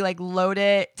dinner will be like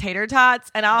loaded tater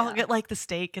tots, and I'll Yeah. get like the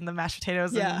steak and the mashed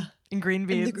potatoes Yeah. and green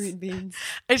beans. And the green beans.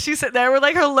 And she's sitting there with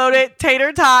like her loaded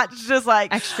tater tots, just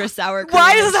like, Extra sour cream.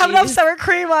 why and does it have enough cheese. sour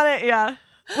cream on it? Yeah.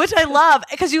 Which I love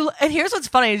because and here's what's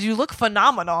funny is you look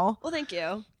phenomenal. Well, thank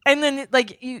you. And then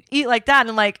like you eat like that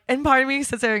and part of me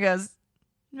sits there and goes,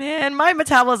 man, my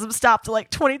metabolism stopped at like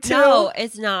 22. No,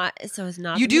 it's not. So it's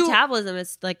not You the do- metabolism.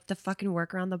 It's like the fucking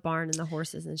work around the barn and the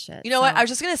horses and shit. You know what? So- I was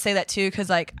just gonna say that too because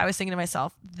like I was thinking to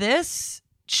myself, this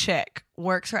chick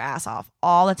works her ass off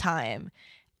all the time,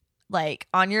 like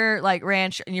on your like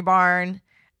ranch in your barn.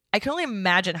 I can only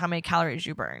imagine how many calories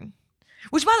you burn.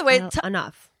 Which, by the way,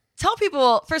 enough. tell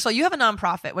people first of all, you have a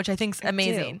nonprofit, which I think is I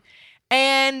amazing, do.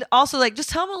 and also like just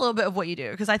tell them a little bit of what you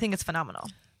do because I think it's phenomenal.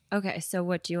 Okay, so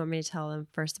what do you want me to tell them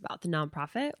first about the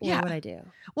nonprofit? Or Yeah. what I do?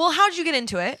 Well, how did you get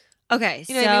into it? Okay,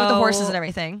 You know what I mean with the horses and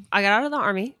everything. I got out of the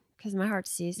army because my heart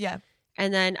ceased. Yeah.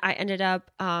 And then I ended up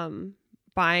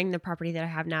buying the property that I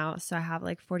have now. So I have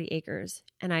like 40 acres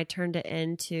and I turned it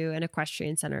into an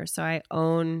equestrian center. So I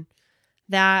own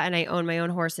that and I own my own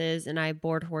horses and I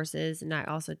board horses and I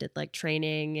also did like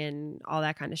training and all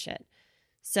that kind of shit.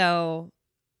 So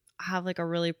I have like a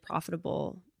really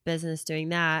profitable business doing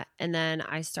that. And then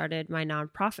I started my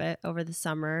nonprofit over the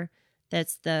summer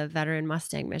that's the Veteran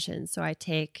Mustang Mission. So I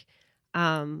take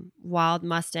wild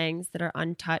Mustangs that are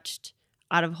untouched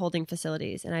out of holding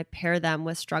facilities and I pair them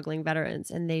with struggling veterans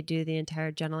and they do the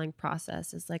entire journaling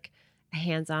process. It's like a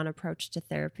hands-on approach to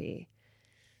therapy.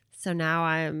 So now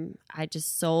I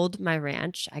just sold my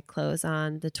ranch. I close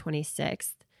on the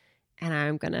 26th and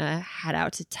I'm going to head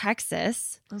out to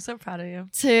Texas I'm so proud of you.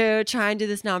 to try and do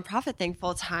this nonprofit thing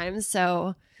full time.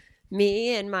 So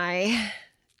me and my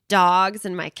dogs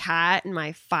and my cat and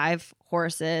my 5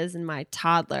 horses and my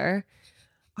toddler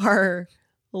are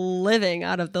living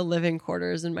out of the living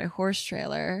quarters in my horse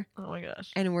trailer. Oh my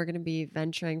gosh. And we're going to be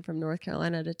venturing from North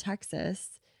Carolina to Texas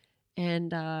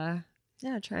and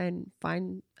try and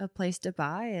find a place to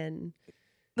buy. And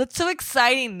That's so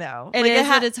exciting though. it Like, is,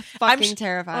 but it's I'm fucking sh-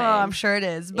 terrifying. Oh, I'm sure it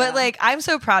is. But Yeah. like I'm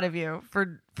so proud of you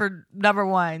for number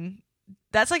one,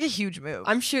 That's like a huge move.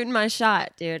 I'm shooting my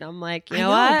shot, dude. I'm like, you I know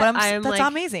what? but I'm that's like,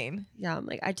 amazing. yeah, I'm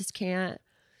like, I just can't.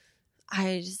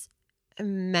 I just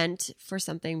am meant for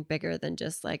something bigger than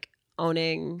just like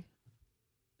owning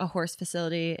a horse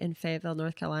facility in Fayetteville,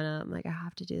 North Carolina. I'm like, I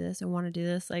have to do this. I want to do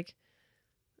this. Like,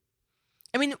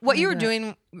 I mean, what you were that.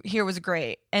 doing here was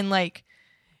great, and like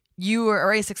you were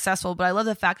already successful. But I love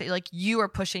the fact that like you are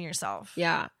pushing yourself.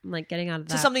 yeah, I'm like getting out of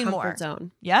To that something comfort more.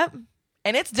 zone. Yep.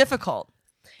 And it's difficult,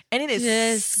 and it is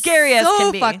Just scary as so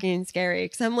can be. fucking scary.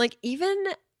 Because I'm like, even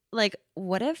like,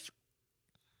 what if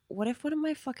one of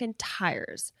my fucking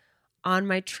tires on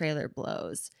my trailer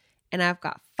blows, and I've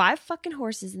got 5 fucking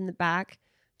horses in the back,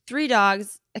 3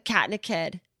 dogs, a cat, and a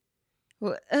kid.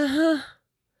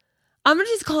 I'm gonna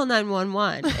just call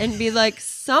 911 and be like,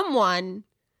 someone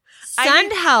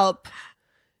send help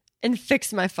and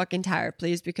fix my fucking tire,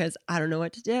 please, because I don't know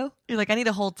what to do. You're like, I need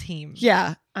a whole team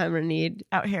Yeah, I'm gonna need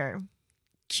out here,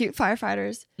 cute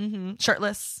firefighters.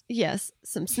 shirtless, Yes,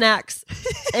 some snacks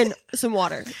and some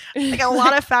water. like a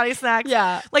lot of fatty snacks.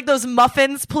 Yeah. Like those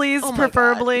muffins, please, Oh my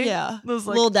preferably. God. Yeah. Those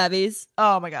like, Little Debbie's,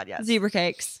 oh my God, yes. zebra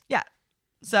cakes.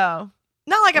 So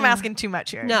not like I'm asking too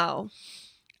much here. No.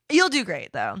 You'll do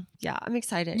great though. Yeah, I'm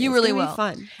excited. You It's really gonna be will.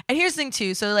 fun. And here's the thing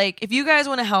too. So like if you guys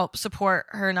want to help support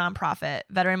her nonprofit,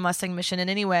 Veteran Mustang Mission, in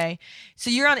any way,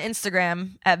 so you're on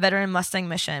Instagram at Veteran Mustang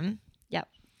Mission. Yep.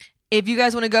 If you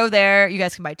guys want to go there, you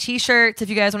guys can buy t-shirts. If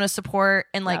you guys want to support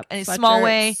in like Yep. a small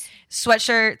way,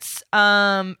 Sweatshirts.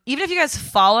 sweatshirts. Even if you guys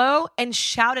follow and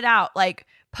shout it out, like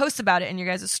post about it in your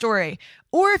guys' story.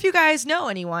 Or if you guys know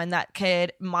anyone that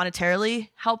could monetarily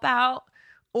help out,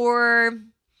 or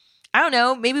I don't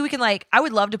know, maybe we can like, I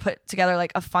would love to put together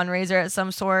like a fundraiser at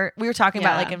some sort. We were talking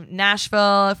about Yeah. like in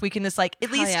Nashville, if we can just like at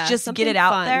Hell least yeah, just something get it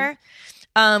out fun.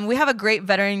 there. We have a great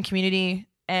veteran community,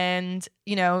 and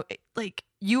you know, like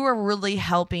you are really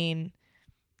helping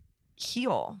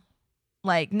heal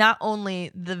like not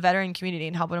only the veteran community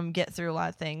and helping them get through a lot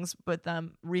of things, but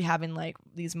them rehabbing like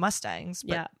these Mustangs.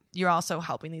 But Yeah. you're also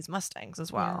helping these Mustangs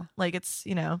as well. Yeah. Like it's,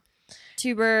 you know,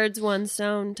 2 birds, 1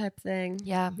 stone type thing.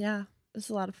 yeah. Yeah. It's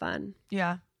a lot of fun.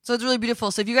 Yeah. So it's really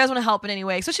beautiful. So if you guys want to help in any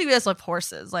way, especially if you guys love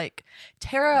horses, like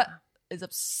Tara is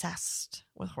obsessed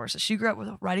with horses. She grew up with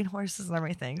riding horses and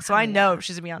everything. So I know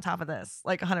she's gonna be on top of this,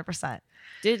 like 100%.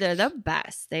 Dude, they're the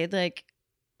best. They like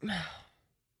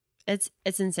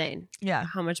it's insane Yeah.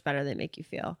 how much better they make you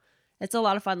feel. It's a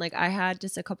lot of fun. Like I had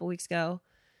just a couple weeks ago,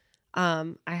 I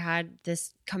had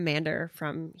this commander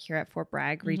from here at Fort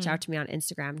Bragg reach out to me on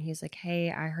Instagram, and he's like,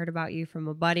 "Hey, I heard about you from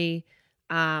a buddy.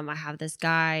 I have this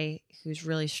guy who's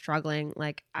really struggling.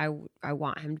 Like I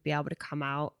want him to be able to come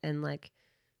out and like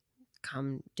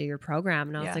come do your program."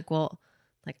 And I Yeah. was like, "Well,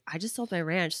 like I just sold my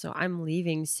ranch, so I'm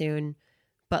leaving soon.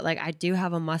 But like I do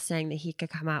have a Mustang that he could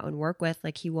come out and work with.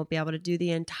 Like he won't be able to do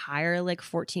the entire like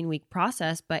 14-week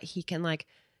process, but he can like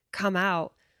come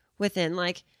out within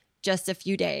like just a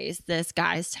few days." This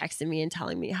guy's texting me and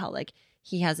telling me how like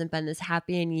he hasn't been this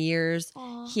happy in years.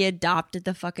 He adopted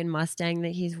the fucking Mustang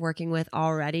that he's working with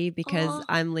already because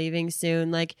I'm leaving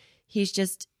soon. Like he's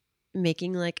just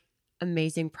making like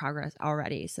amazing progress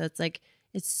already. So it's like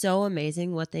it's so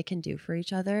amazing what they can do for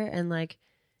each other, and like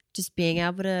just being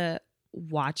able to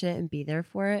watch it and be there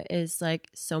for it is like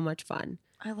so much fun.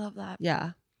 I love that.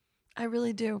 Yeah. I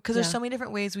really do. Because there's Yeah. so many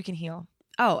different ways we can heal.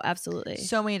 Oh, absolutely.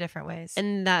 So many different ways.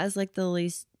 And that is like the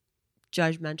least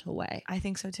judgmental way. I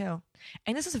think so too.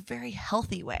 And this is a very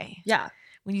healthy way Yeah.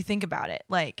 when you think about it.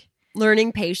 Like,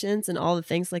 Learning patience and all the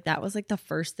things like that was like the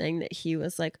first thing that he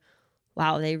was like,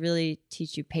 "Wow, they really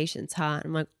teach you patience, huh?" And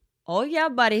I'm like, "Oh yeah,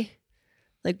 buddy.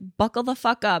 Like buckle the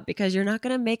fuck up, because you're not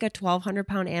going to make a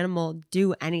 1,200-pound animal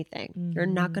do anything. You're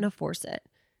not going to force it.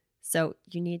 So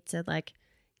you need to like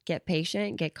get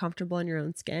patient, get comfortable in your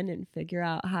own skin, and figure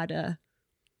out how to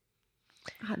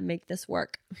make this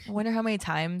work." I wonder how many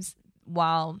times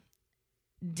while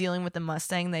dealing with the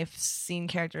Mustang, they've seen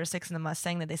characteristics in the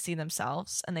Mustang that they see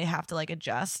themselves and they have to like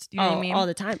adjust. You know what I mean? All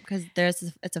the time, because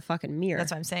it's a fucking mirror.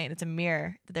 That's what I'm saying. It's a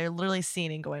mirror that they're literally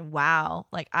seeing and going, wow,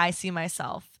 like I see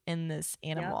myself in this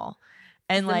animal.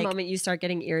 And the like, moment you start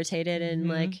getting irritated and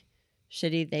like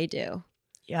shitty, they do.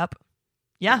 yep.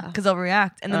 Yeah, Yeah. because they'll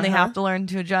react and then they have Uh-huh. to learn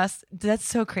to adjust. That's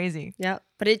so crazy. Yeah.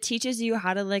 But it teaches you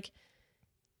how to like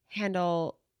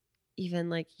handle even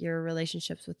like your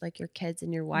relationships with like your kids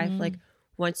and your wife. Like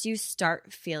once you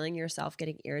start feeling yourself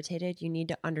getting irritated, you need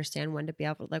to understand when to be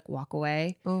able to like walk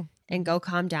away Ooh. and go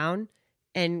calm down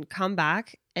and come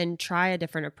back and try a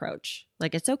different approach.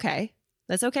 Like it's okay.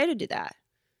 That's okay to do that.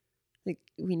 Like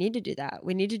we need to do that.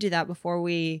 We need to do that before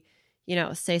we, you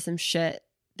know, say some shit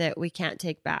that we can't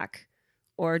take back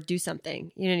or do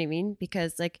something. You know what I mean?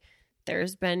 Because like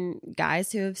there's been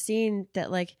guys who have seen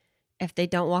that, like, if they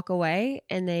don't walk away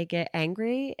and they get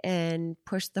angry and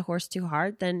push the horse too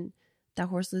hard, then that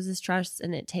horse loses trust,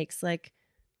 and it takes like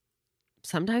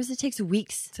sometimes it takes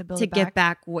weeks To build to it get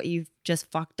back what you've just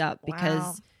fucked up Wow.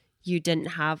 because you didn't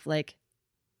have like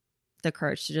the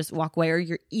courage to just walk away, or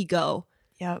your ego.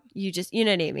 Yep. You just, you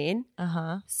know what I mean?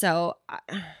 Uh-huh. So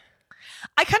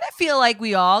I kind of feel like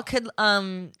we all could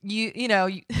you know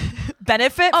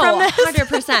benefit from oh, this.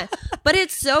 100%. But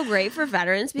it's so great for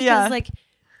veterans because Yeah. like,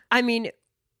 I mean,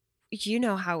 you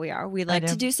know how we are. We like do.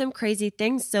 to do some crazy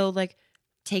things. So like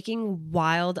taking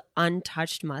wild,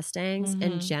 untouched Mustangs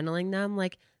and channeling them,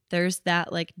 like there's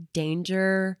that like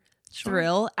danger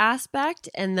thrill aspect,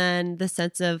 and then the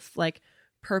sense of like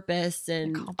purpose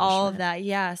and all of Accomplishment. that.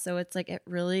 Yeah. So it's like it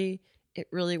really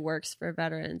works for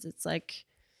veterans. It's like,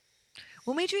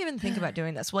 What made you even think about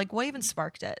doing this? Like, what even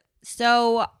sparked it?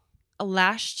 so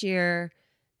last year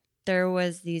there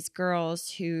was these girls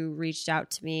who reached out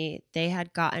to me. They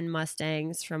had gotten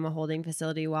Mustangs from a holding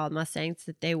facility, wild Mustangs,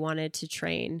 that they wanted to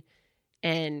train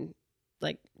and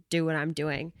like do what I'm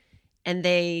doing. And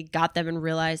they got them and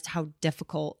realized how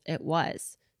difficult it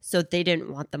was. So they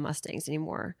didn't want the Mustangs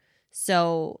anymore.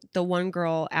 So the one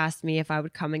girl asked me if I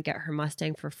would come and get her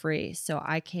Mustang for free. So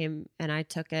I came and I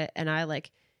took it, and I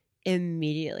like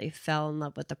immediately fell in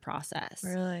love with the process.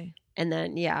 Really? And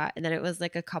then, yeah. And then it was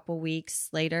like a couple weeks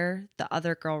later, the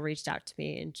other girl reached out to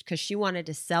me, and because she wanted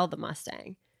to sell the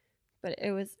Mustang, but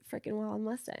it was freaking wild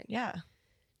Mustang. Yeah.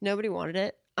 Nobody wanted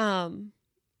it.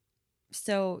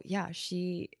 So yeah,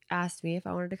 she asked me if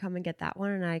I wanted to come and get that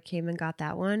one, and I came and got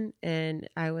that one. And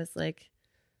I was like,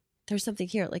 there's something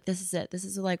here. Like, this is it. This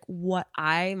is like what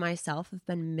I myself have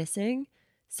been missing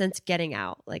since getting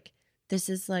out. Like, this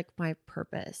is like my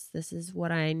purpose. This is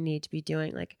what I need to be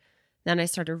doing. Like, then I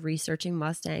started researching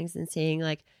Mustangs and seeing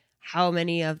like how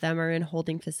many of them are in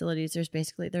holding facilities.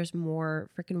 There's more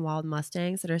freaking wild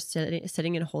Mustangs that are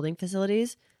sitting in holding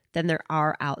facilities than there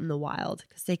are out in the wild,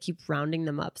 because they keep rounding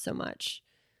them up so much.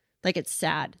 Like, it's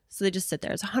sad. So they just sit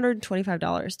there. It's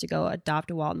 $125 to go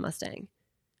adopt a wild Mustang.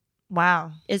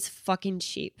 Wow. It's fucking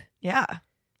cheap. Yeah.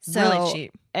 So Really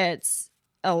cheap. It's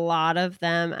a lot of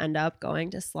them end up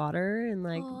going to slaughter in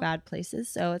like bad places.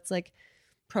 So it's like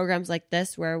programs like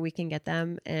this where we can get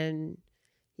them and,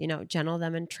 you know, gentle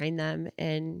them and train them,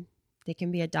 and they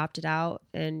can be adopted out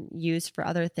and used for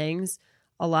other things.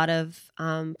 A lot of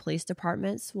police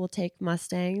departments will take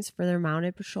Mustangs for their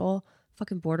mounted patrol.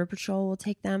 Fucking Border Patrol will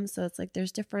take them. So it's like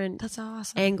there's different That's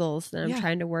awesome. angles that I'm Yeah.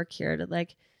 trying to work here to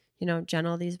like, you know,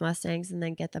 gentle these Mustangs and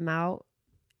then get them out.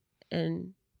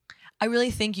 And I really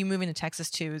think you moving to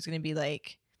Texas too is going to be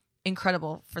like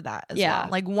incredible for that as Yeah. well.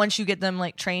 Like, once you get them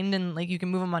like trained and like you can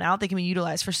move them on out, they can be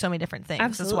utilized for so many different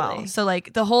things as well. Absolutely. So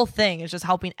like the whole thing is just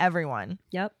helping everyone.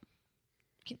 yep.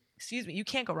 Excuse me, you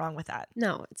can't go wrong with that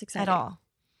No, it's exciting. at all.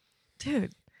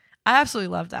 Dude, I absolutely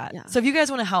love that. Yeah. So if you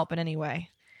guys want to help in any way,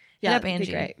 Yeah, hit up that'd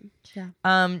be Angie. great. Yeah.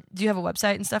 Do you have a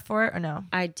website and stuff for it or no?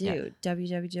 I do.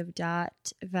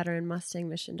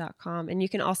 www.veteranmustangmission.com. And you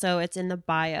can also, it's in the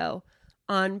bio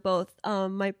on both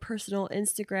my personal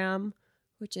Instagram,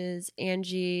 which is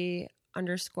Angie_rides,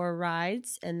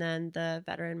 and then the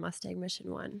Veteran Mustang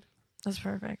Mission one. That's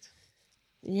perfect.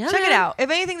 Yeah. Check it man. out. If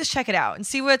anything, just check it out and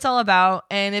see what it's all about.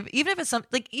 And even if it's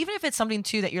something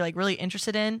too that you're like really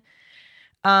interested in,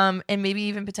 and maybe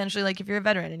even potentially like if you're a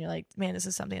veteran and you're like, man, this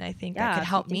is something I think that could if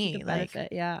help you think you me. could Like,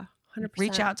 benefit, yeah. 100%.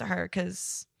 reach out to her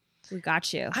because We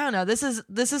got you. I don't know. This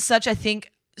is such, I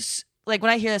think, like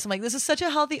when I hear this, I'm like, this is such a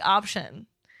healthy option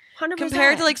 100%.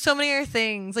 compared to like so many other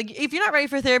things. Like, if you're not ready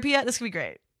for therapy yet, this could be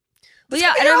great. Well, This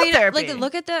yeah, could be and your I own mean, therapy. like,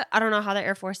 look at I don't know how the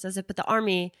Air Force does it, but the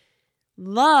Army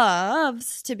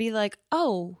loves to be like,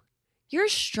 oh, you're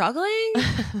struggling?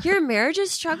 Your marriage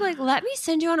is struggling? Let me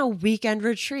send you on a weekend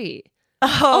retreat.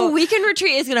 Oh, A weekend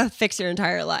retreat is going to fix your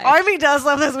entire life. Army does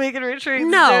love this weekend retreat.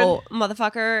 No,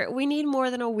 motherfucker. We need more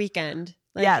than a weekend.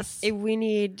 Like, Yes. We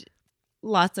need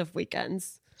lots of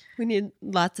weekends. We need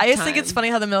lots of I just think it's time. funny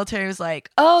how the military was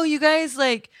like, oh, you guys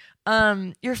like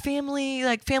your family,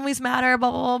 like families matter,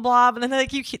 blah blah blah blah. But then they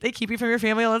keep you from your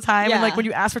family all the time. And Yeah. like when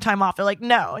you ask for time off, they're like,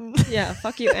 no. And Yeah,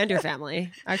 fuck you and your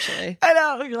family, actually. I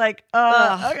know, you're like,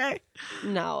 Ugh. okay.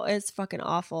 No, it's fucking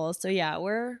awful. So yeah,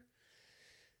 we're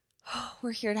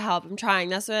here to help. I'm trying.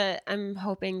 That's what I'm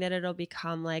hoping, that it'll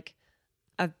become like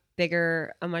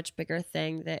a much bigger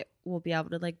thing that we'll be able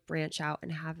to like branch out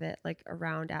and have it like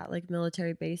around at like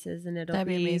military bases, and it'll That'd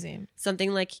be amazing.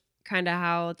 something like kind of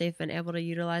how they've been able to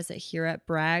utilize it here at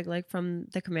Bragg, like from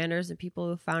the commanders and people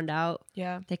who found out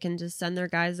Yeah. they can just send their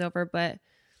guys over. But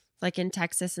like in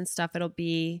Texas and stuff, it'll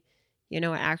be, an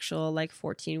actual like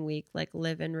 14-week like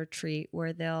live-in retreat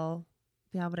where they'll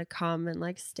be able to come and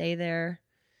like stay there.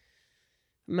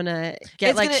 I'm gonna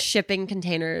get shipping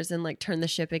containers and like turn the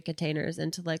shipping containers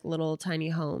into like little tiny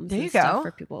homes. There and you stuff go.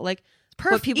 for people. Like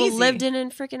what people easy. lived in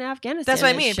freaking Afghanistan. That's what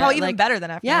I and mean. shit. Probably even Like, better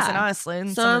than Afghanistan, yeah. honestly. in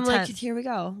So some I'm like, tents. here we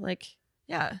go. Like,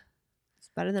 yeah, it's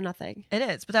better than nothing. it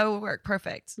is. But that would work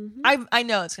perfect. Mhm. I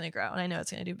know it's gonna grow, and I know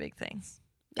it's gonna do big things.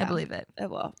 I Yeah. believe it. It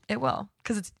will. It will,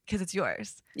 because it's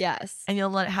yours, Yes. and you'll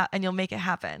let it and you'll make it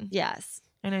happen. Yes.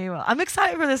 I know you will. I'm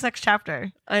excited for this next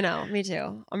chapter. I know. Me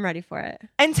too. I'm ready for it.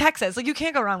 And Texas, like you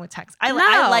can't go wrong with Texas. I No.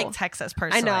 like Texas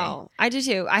personally. I know. I do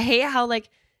too. I hate how like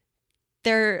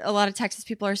a lot of Texas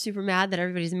people are super mad that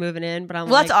everybody's moving in, but I'm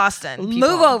Well, like, that's Austin. move people.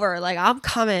 over. Like I'm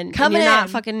coming. Coming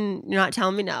and in. you're not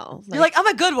telling me no. You're like, I'm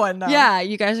a good one though. yeah,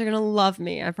 you guys are gonna love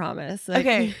me. I promise. Like,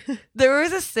 Okay. There was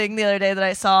this thing the other day that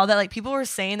I saw that like people were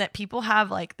saying that people have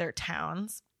like their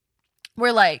towns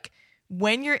where like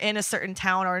when you're in a certain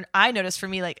town, or I noticed for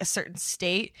me like a certain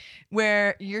state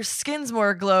where your skin's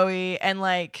more glowy and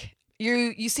like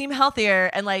you seem healthier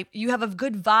and like you have a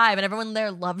good vibe and everyone there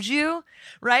loves you,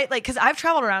 right? Like because I've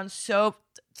traveled around so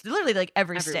literally like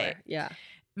every everywhere. state Yeah.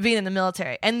 being in the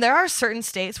military, and there are certain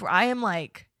states where I am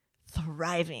like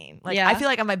thriving. Like Yeah. I feel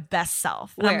like I'm my best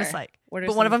self. And I'm just Where? like, What are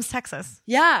but one of some- them's Texas.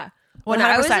 Yeah. When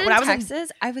I was 100%. in When I was in-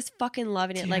 Texas, I was fucking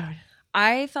loving it. Like Dude.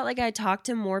 I felt like I talked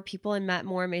to more people and met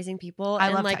more amazing people. I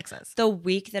and love like Texas. the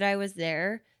week that I was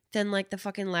there than like the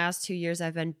fucking last 2 years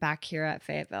I've been back here at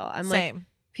Fayetteville. I'm like, Same.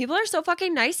 people are so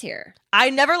fucking nice here. I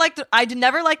never liked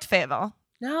Fayetteville.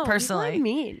 No, Personally. people are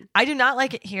mean. I do not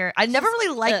like it here. I never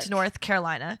really liked ugh. North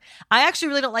Carolina. I actually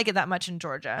really don't like it that much in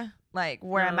Georgia, like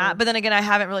where I'm No. at. But then again, I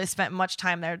haven't really spent much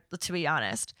time there, to be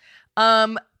honest.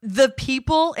 The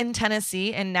people in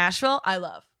Tennessee and Nashville, I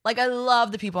love. Like I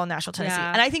love the people in Nashville, Tennessee,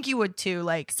 Yeah. and I think you would too.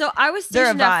 Like, So I was They're a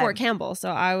stationed at vibe. Fort Campbell,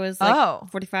 so I was like Oh.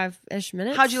 45-ish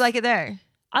minutes. how'd you like it there?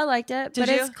 I liked it, Did but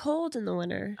you? it's cold in the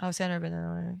winter. Oh, see, I've never been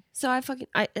there. So I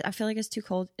feel like it's too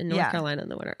cold in North Yeah. Carolina in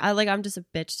the winter. I'm just a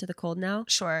bitch to the cold now.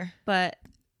 Sure. But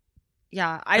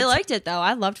yeah, I It's- liked it though.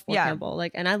 I loved Fort Yeah. Campbell,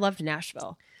 like, and I loved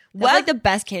Nashville. They What? have, like the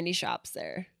best candy shops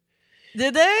there.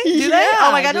 Did they? Do they? Yeah,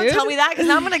 Oh my god! Don't dude. tell me that because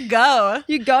now I'm gonna go.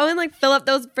 You go and like fill up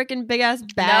those freaking big ass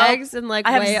bags and like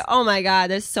I have wait. z- Oh my god,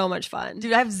 there's so much fun.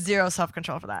 Dude, I have zero self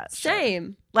control for that. shit.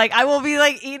 Same. Like I will be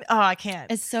like eat. Oh, I can't.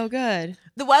 It's so good.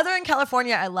 The weather in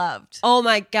California, I loved. Oh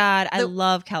my god, I The-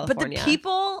 love But California. the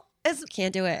people is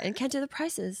can't do it and can't do the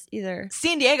prices either.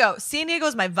 San Diego. San Diego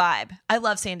is my vibe. I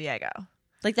love San Diego.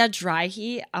 Like that dry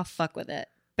heat, I'll fuck with it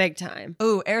big time.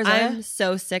 Ooh, Arizona. I'm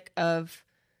so sick of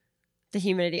the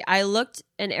humidity. I looked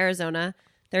in Arizona.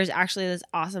 There's actually this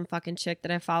awesome fucking chick that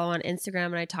I follow on Instagram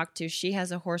and I talked to. She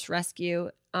has a horse rescue,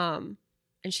 and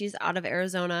she's out of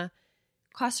Arizona.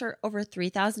 Costs her over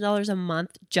 $3,000 a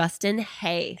month just in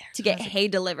hay to get hay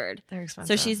delivered. They're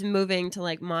expensive. So she's moving to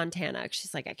like Montana.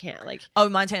 She's like, I can't. Like, Oh,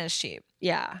 Montana's cheap.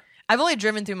 yeah. I've only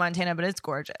driven through Montana, but it's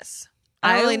gorgeous.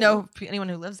 I don't really know anyone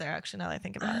who lives there. Actually, now that I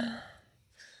think about it.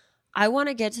 I want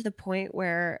to get to the point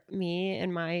where me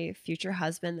and my future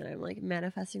husband that I'm like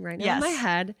manifesting right now in my Yes.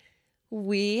 head,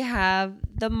 we have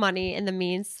the money and the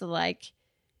means to like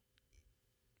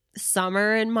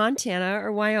summer in Montana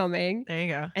or Wyoming, There you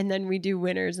go. and then we do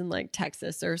winters in like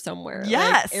Texas or somewhere.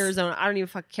 Yes. like Arizona. I don't even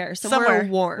fucking care. Somewhere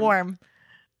warm. Warm.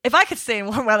 If I could stay in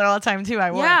warm weather all the time too,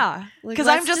 I would. Yeah, 'Cause let's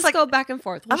I'm just, like- go back and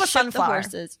forth. I'm a ship sunflower. The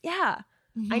horses. Yeah,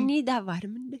 I need that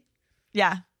vitamin D.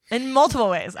 Yeah. In multiple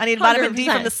ways. I need vitamin D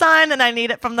from 100%. the sun and I need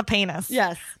it from the penis.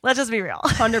 Yes, Let's just be real.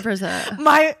 100%.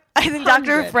 I think Dr.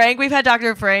 100. Frank, we've had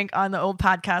Dr. Frank on the old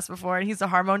podcast before, and he's a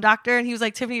hormone doctor, and he was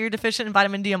like, Tiffany, you're deficient in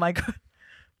vitamin D. I'm like,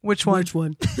 which one?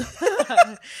 one?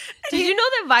 Did you know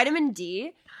that vitamin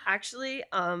D actually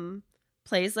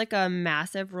plays like a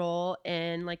massive role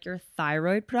in like your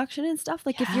thyroid production and stuff?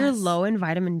 Like if you're Yes. low in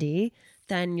vitamin D,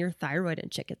 then your thyroid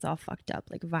and shit gets all fucked up.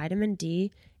 Like vitamin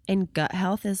D and gut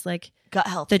health is like Gut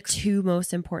health. the two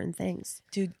most important things.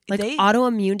 Dude, Like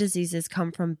autoimmune diseases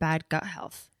come from bad gut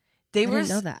health. they I were didn't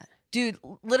know that. Dude,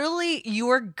 literally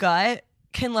your gut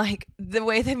can like the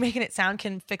way they're making it sound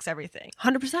can fix everything.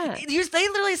 100%. They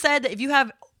literally said that if you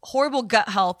have horrible gut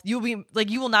health, you'll be like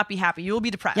you will not be happy. You will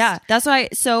be depressed. Yeah, that's why.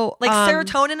 So Like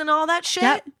serotonin and all that shit.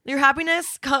 Yep. Your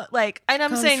happiness, like, and I'm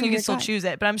Comes saying from you can your still gut. choose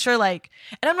it, but I'm sure like,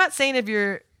 and I'm not saying if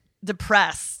you're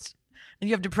depressed and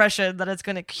you have depression that it's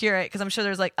going to cure it because I'm sure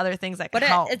there's like other things that can But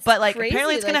help. it's But like crazy,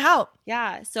 apparently it's going like- to help.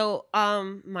 Yeah. So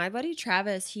my buddy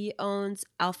Travis, he owns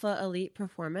Alpha Elite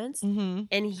Performance. Mm-hmm.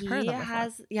 And Heard he of them before.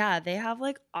 has, they have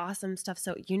like awesome stuff.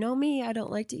 So you know me, I don't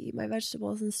like to eat my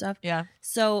vegetables and stuff. Yeah.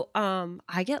 So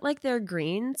I get like their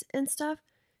greens and stuff.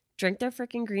 drink their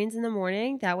freaking greens in the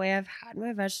morning. That way I've had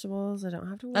my vegetables. I don't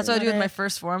have to worry That's what I do about with my it.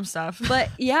 first form stuff. But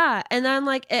yeah, and then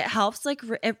like it helps like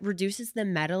it reduces the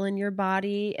metal in your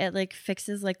body. It like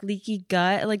fixes like leaky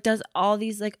gut. It like does all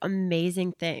these like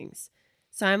amazing things.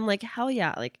 So I'm like, hell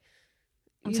yeah, like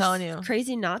I'm telling you.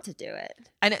 crazy not to do it.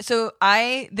 And so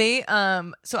I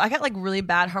got like really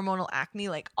bad hormonal acne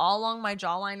like all along my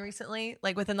jawline recently,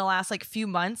 like within the last like few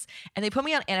months, and they put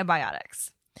me on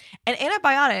antibiotics. And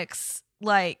antibiotics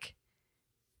like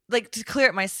to clear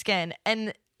up my skin,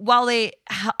 and while they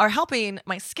are helping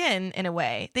my skin in a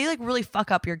way, they like really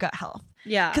fuck up your gut health.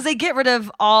 Yeah. Cuz they get rid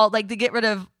of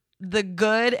the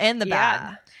good and the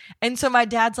bad. And so my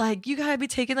dad's like, you gotta be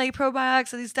taking like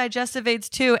probiotics and these digestive aids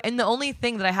too. And the only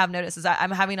thing that I have noticed is that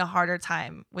I'm having a harder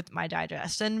time with my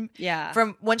digestion. Yeah.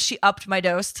 From once she upped my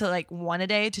dose to like 1 a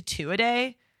day to 2 a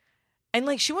day. And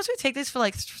like she wants me to take this for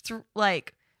like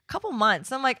like a couple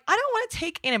months. And I'm like, I don't want to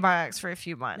take antibiotics for a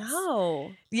few months.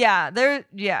 No. Yeah,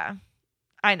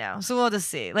 I know. So we'll just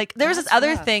see. Like there was this That's other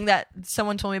rough. thing that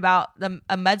someone told me about,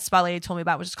 a med spa lady told me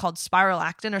about, which is called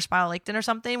spirolactin or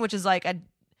something, which is like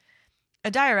a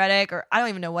diuretic, or I don't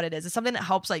even know what it is. It's something that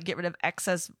helps like get rid of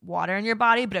excess water in your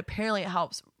body, but apparently it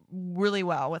helps really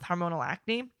well with hormonal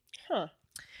acne. Huh.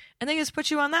 And they just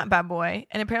put you on that bad boy.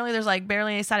 And apparently there's like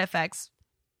barely any side effects.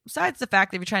 Besides the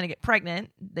fact that if you're trying to get pregnant,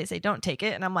 they say don't take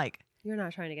it. And I'm like, You're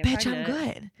not trying to get bitch, pregnant. I'm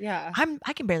good. Yeah.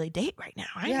 I can barely date right now.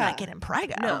 I'm Yeah. not getting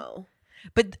pregnant. No.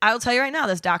 But I'll tell you right now,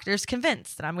 this doctor is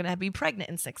convinced that I'm going to be pregnant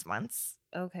in 6 months.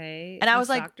 Okay. And I This was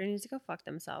like, doctor needs to go fuck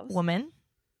themselves. Woman,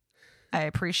 I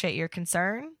appreciate your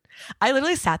concern. I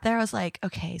literally sat there. I was like,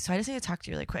 okay, so I just need to talk to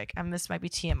you really quick. This might be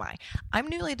TMI. I'm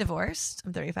newly divorced.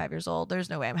 I'm 35 years old. There's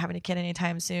no way I'm having a kid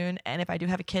anytime soon. And if I do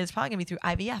have a kid, it's probably going to be through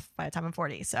IVF by the time I'm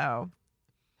 40. So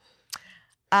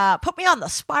put me on the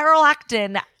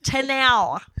spirolactin to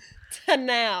now.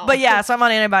 Now. But yeah, so I'm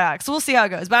on antibiotics. So we'll see how it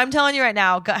goes. But I'm telling you right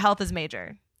now, gut health is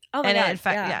major. Oh my And God. in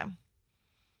fact, yeah.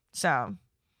 So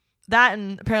that,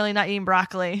 and apparently not eating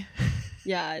broccoli,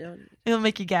 Yeah, I don't. it'll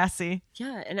make you gassy.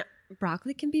 Yeah, and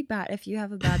broccoli can be bad if you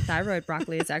have a bad thyroid.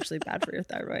 Broccoli is actually bad for your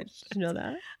thyroid. Did you know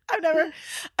that?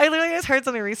 I literally just heard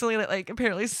something recently that like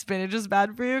apparently spinach is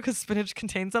bad for you because spinach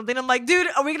contains something. I'm like, dude,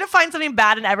 are we gonna find something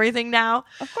bad in everything now?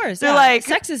 Of course. They're yeah. like-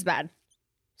 sex is bad.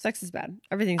 Sex is bad.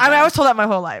 Everything's I bad. mean, I was told that my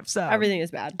whole life. So Everything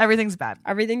is bad. everything's bad.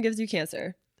 Everything gives you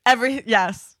cancer.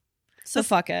 Yes. So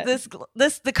fuck it.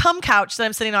 The cum couch that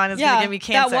I'm sitting on is gonna give me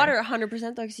cancer. That water 100%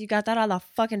 though, because you got that out of the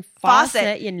fucking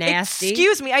faucet, you nasty.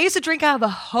 Excuse me. I used to drink out of a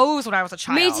hose when I was a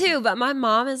child. Me too, but my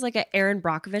mom is like an Erin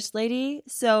Brockovich lady,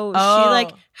 so Oh. she like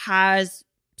has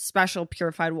special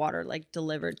purified water like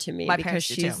delivered to me My because parents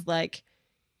do, she's too. like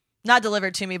Not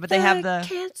delivered to me, but they have the.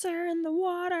 cancer in the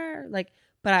water. Like,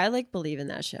 but I like believe in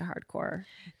that shit hardcore.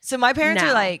 So my parents are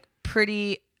Now. like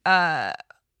pretty.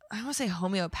 I don't want to say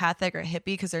homeopathic or hippie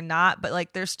because they're not, but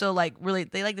like they're still like really.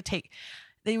 They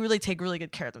really take really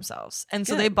good care of themselves, and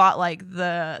so Good. they bought like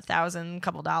the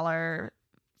couple $1,000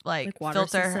 like water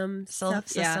filter system stuff?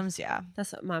 Yeah. systems. Yeah.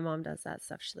 That's what my mom does. That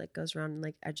stuff. She like goes around and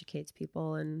like educates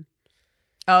people and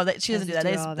Oh, that she doesn't do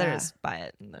Doesn't that. do all They that. just buy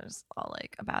it and there's all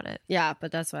like about it. yeah.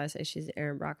 But that's why I say she's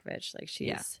Erin Brockovich. Like she's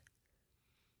Yeah.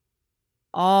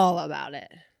 all about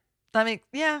it.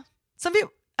 Some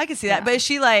people I can see Yeah. that, but is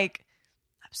she like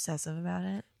obsessive about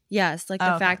it? Yes, like Oh,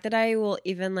 the okay. fact that I will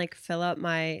even like fill up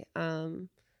my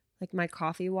like my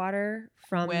coffee water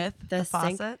from With the the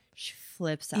sink. faucet? She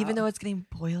flips out. Even though it's getting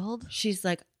boiled? she's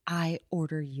like, I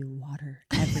order you water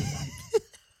every month.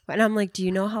 And I'm like, do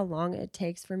you know how long it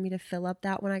takes for me to fill up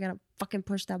that when I gotta fucking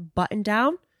push that button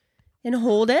down and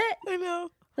hold it? I know.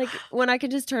 Like when I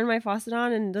could just turn my faucet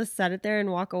on and just set it there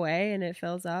and walk away and it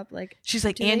fills up. Like She's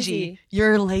like, too Angie, lazy.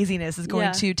 your laziness is going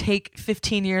Yeah. to take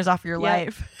 15 years off your Yep.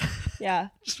 life. yeah.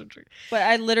 But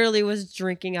I literally was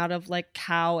drinking out of like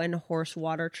cow and horse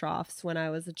water troughs when I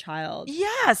was a child.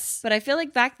 Yes. But I feel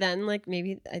like back then, like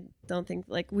maybe I don't think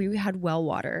like we had well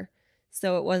water,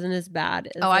 so it wasn't as bad.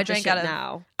 As, Oh, like, I the drank shit out of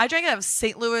now. I drank out of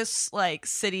St. Louis like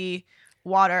city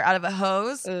water out of a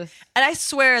hose. Ugh. And I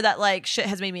swear that like shit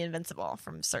has made me invincible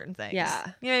from certain things.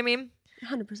 Yeah. You know what I mean?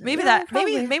 100%. Maybe Yeah, that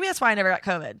maybe probably. maybe that's why I never got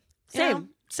COVID. you know? Same.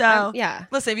 So Yeah.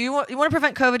 listen, if you want to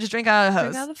prevent COVID, just drink out of a hose.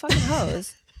 Drink out of the fucking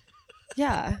hose.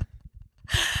 Yeah.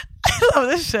 I love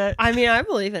this shit. I mean, I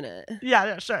believe in it.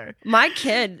 Yeah, sure. My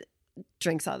kid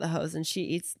drinks out of the hose and she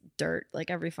eats dirt like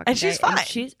every fucking And she's day. fine.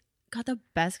 She's got the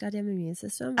best goddamn immune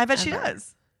system. I bet she ever.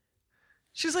 does.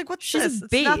 She's like, what's She's this? a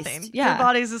It's beast. nothing. Yeah. Your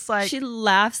body's just like, She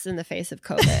laughs in the face of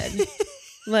COVID.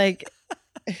 Like,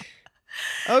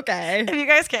 okay. if you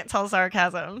guys can't tell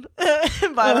sarcasm,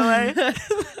 by the way,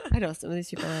 I know some of these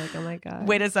people are like, oh my God.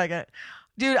 wait a second.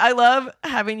 Dude, I love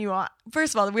having you on.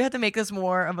 First of all, we have to make this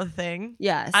more of a thing.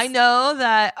 Yes. I know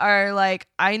that our like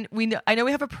I know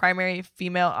we have a primary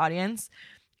female audience.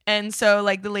 And so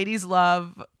like the ladies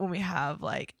love when we have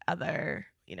like other,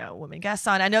 women guests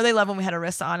on. I know they love when we had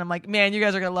Arissa on. I'm like, man, you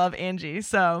guys are gonna love Angie.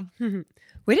 So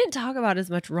We didn't talk about as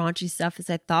much raunchy stuff as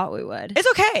I thought we would. it's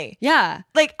okay. Yeah.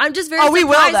 Like I'm just very we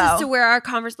will, surprised as though. to where our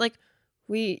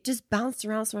we just bounced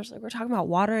around so much. Like we're talking about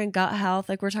water and gut health.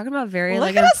 Like we're talking about very look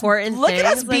like at us, important look things. at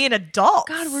us Like, being adults.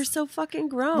 God, we're so fucking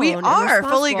grown. We and are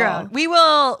fully responsible. grown.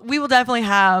 We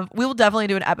will definitely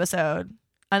do an episode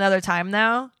another time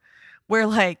now where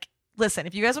like, listen,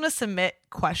 if you guys want to submit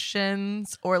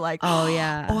questions or like, Oh,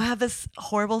 yeah. I have this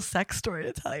horrible sex story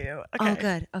to tell you. Okay. Oh,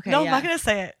 good. Okay. No, yeah. I'm not gonna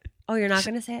say it. Oh, you're not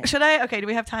gonna say it? Should I? Okay. Do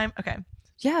we have time? Okay.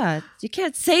 Yeah. You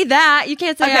can't say that. You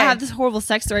can't say Okay. I have this horrible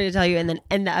sex story to tell you and then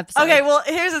end the episode. Okay. Well,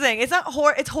 here's the thing. It's not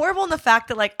it's horrible in the fact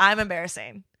that like I'm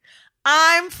embarrassing.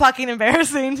 I'm fucking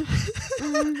embarrassing.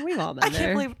 We've all been I there.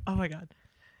 can't believe. Oh my god.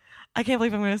 I can't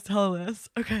believe I'm going to tell this.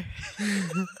 Okay.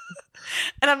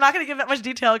 And I'm not going to give that much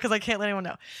detail because I can't let anyone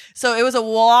know. So it was a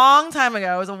long time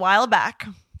ago. It was a while back.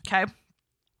 Okay.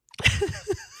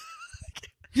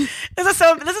 This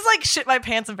is like shit my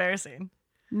pants embarrassing.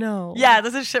 No. Yeah,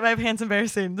 this is shit my pants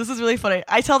embarrassing. This is really funny.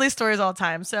 I tell these stories all the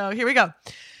time. So here we go.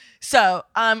 So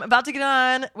I'm about to get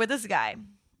on with this guy,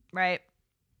 right?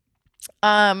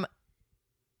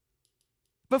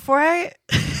 Before I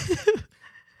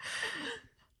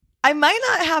might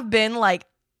not have been like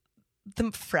the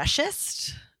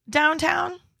freshest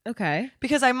downtown Okay.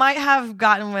 because I might have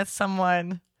gotten with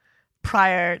someone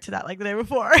prior to that, like the day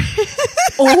before.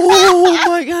 Oh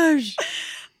my gosh.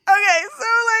 Okay, so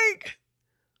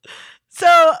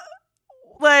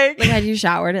like Like, had you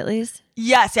showered at least?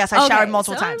 yes, I showered Okay,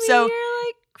 multiple so, times. I mean, So you're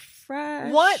like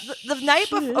fresh. what the night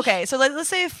before? Okay, so let's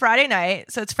say Friday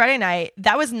night. So it's Friday night.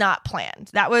 That was not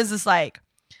planned. That was just like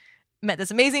met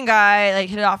this amazing guy. Like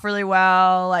hit it off really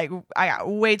well. Like I got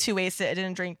way too wasted. I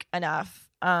didn't drink enough.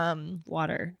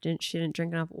 Water. She didn't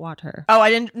drink enough water. Oh, I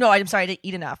didn't. No, I'm sorry. I didn't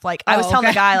eat enough. Like I was telling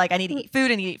the guy, like I need to eat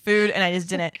food, and I just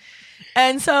didn't.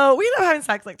 And so we ended up having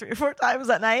sex like 3 or 4 times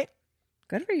that night.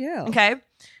 Good for you. Okay.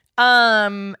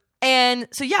 And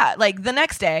so yeah, like the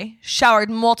next day,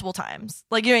 showered multiple times.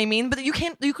 Like you know what I mean? But you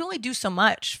can only do so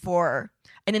much for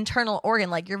an internal organ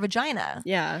like your vagina.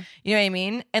 Yeah. You know what I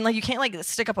mean? And like you can't like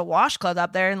stick up a washcloth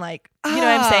up there and like you know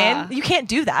what I'm saying? You can't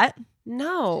do that.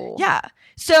 No. Yeah.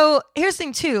 So here's the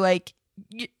thing too, like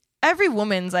every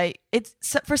woman's like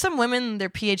for some women their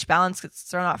pH balance gets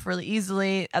thrown off really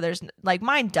easily. Others like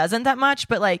mine doesn't that much,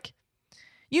 but like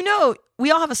we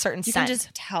all have a certain You scent. can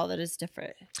just tell that it's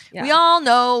different. Yeah. We all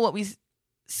know what we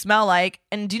smell like,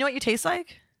 and do you know what you taste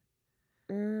like?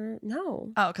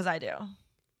 No. Oh, because I do.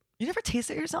 You never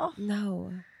tasted it yourself?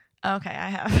 No. Okay, I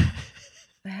have.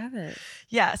 I haven't.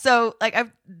 Yeah, so like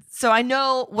I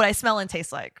know what I smell and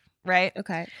taste like, right?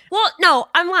 Okay. Well, no,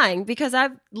 I'm lying because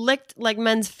I've licked like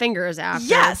men's fingers after.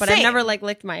 Yeah, but I've same. never like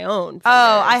licked my own. Fingers.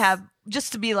 Oh, I have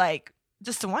just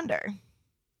to wonder,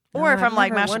 No, or if I've I'm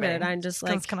like never masturbating, wondered. I'm just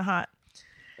like it's kind of hot.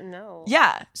 no.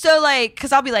 Yeah, so like,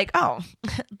 because I'll be like, oh,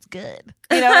 it's good,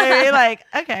 you know what I mean? Like,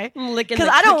 okay, I'm licking because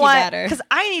the I don't cookie want batter. because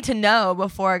I need to know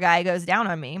before a guy goes down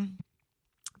on me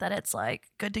that it's like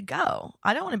good to go.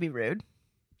 I don't want to be rude.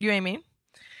 You know what I mean?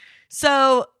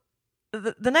 So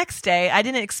the next day, I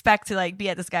didn't expect to like be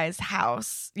at this guy's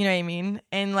house. You know what I mean?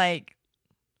 And like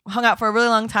hung out for a really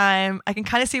long time. I can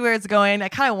kind of see where it's going.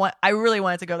 I really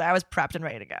wanted to go there. I was prepped and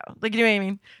ready to go. Like, you know what I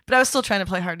mean? But I was still trying to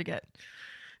play hard to get.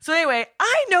 So anyway,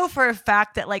 I know for a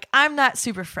fact that like I'm not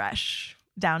super fresh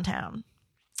downtown.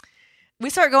 We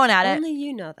start going at it. Only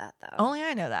you know that though. Only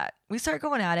I know that. We start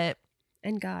going at it.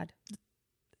 And God.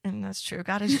 And that's true.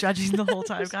 God is judging the whole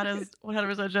time. God is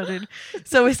 100% judging.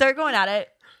 So we start going at it.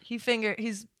 He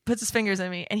puts his fingers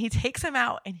in me and he takes him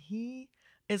out and he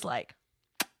is like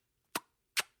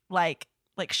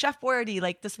Chef Boyardee,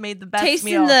 like this made the best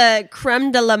Tasting meal. the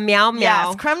creme de la meow meow.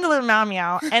 Yes, creme de la meow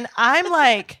meow. And I'm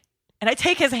like, and I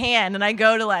take his hand and I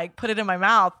go to like put it in my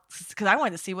mouth because I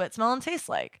wanted to see what it smells and tastes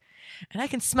like. And I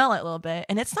can smell it a little bit.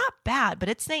 And it's not bad, but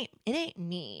it ain't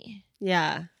me.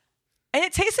 Yeah. And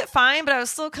it tasted fine, but I was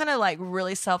still kind of like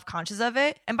really self-conscious of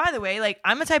it. And by the way, like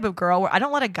I'm a type of girl where I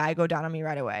don't let a guy go down on me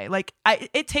right away. Like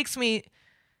it takes me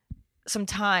some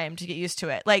time to get used to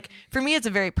it. Like for me, it's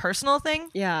a very personal thing.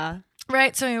 Yeah.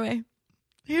 Right. So anyway,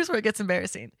 here's where it gets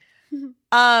embarrassing.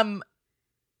 I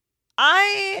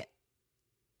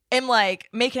am like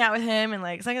making out with him and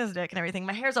like sucking his dick and everything.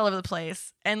 My hair's all over the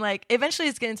place. And like eventually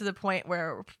it's getting to the point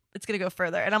where it's going to go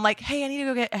further. And I'm like, hey, I need to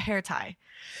go get a hair tie.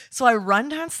 So I run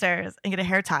downstairs and get a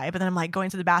hair tie. But then I'm like going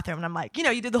to the bathroom and I'm like, you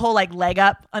know, you do the whole like leg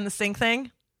up on the sink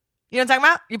thing. You know what I'm talking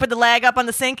about? You put the leg up on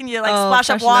the sink and you like splash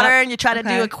up freshen water up. and you try to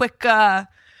Okay. do a quick, have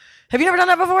you never done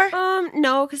that before?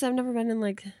 No, because I've never been in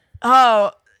like,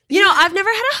 Oh, you know, I've never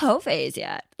had a hoe phase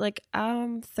yet. Like,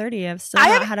 I'm 30. I've still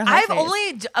not had a hoe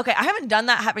phase. I haven't done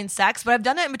that having sex, but I've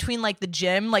done it in between like the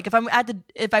gym. Like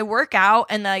if I work out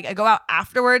and like I go out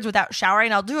afterwards without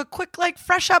showering, I'll do a quick like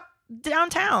fresh up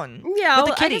downtown. Yeah, with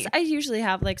the well, I kitty. guess I usually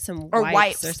have like some Or wipes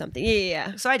wipes. or something.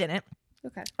 Yeah. So I didn't.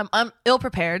 Okay. I'm ill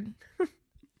prepared,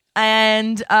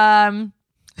 and I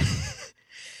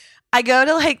go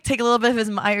to like take a little bit of his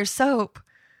Meyer soap,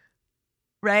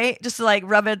 right, just to like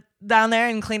rub it down there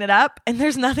and clean it up. And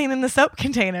there's nothing in the soap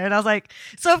container. And I was like,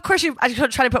 so of course I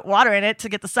try to put water in it to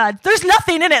get the suds. There's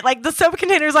nothing in it. Like the soap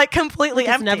container is like completely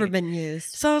It's empty. never been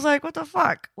used. So I was like, what the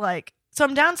fuck? Like, so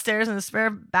I'm downstairs in the spare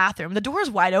bathroom. The door's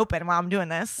wide open while I'm doing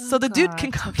this. so the dude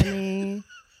can come down.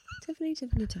 Tiffany. The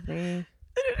dude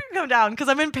can come down because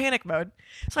I'm in panic mode.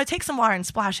 So I take some water and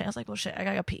splash it. I was like, well, shit, I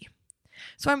gotta pee.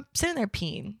 So I'm sitting there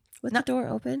peeing. With No- the door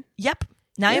open? Yep.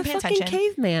 Now you're You're a paying fucking attention.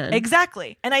 caveman.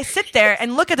 Exactly. And I sit there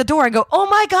and look at the door and go, oh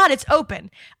my God, it's open.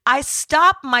 I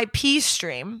stop my pee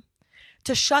stream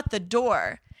to shut the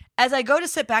door. As I go to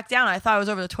sit back down, I thought I was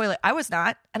over the toilet. I was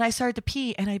not. And I started to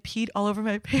pee and I peed all over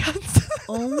my pants.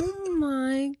 Oh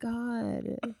my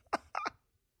God.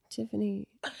 Tiffany,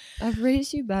 I've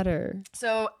raised you better.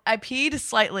 So I peed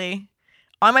slightly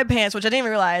on my pants, which I didn't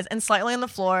even realize, and slightly on the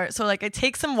floor. So like I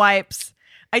take some wipes,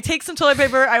 I take some toilet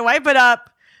paper, I wipe it up.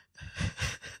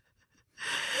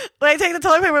 When I take the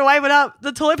toilet paper and wipe it up,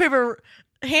 the toilet paper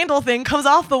handle thing comes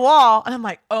off the wall. And I'm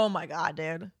like, oh my God,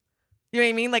 dude. You know what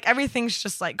I mean? Like everything's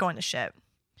just like going to shit.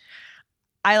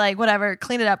 I like whatever,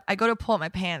 clean it up. I go to pull up my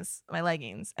pants, my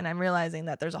leggings, and I'm realizing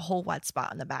that there's a whole wet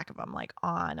spot on the back of them, like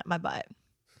on my butt.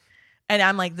 And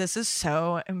I'm like, this is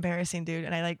so embarrassing, dude.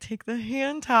 And I like take the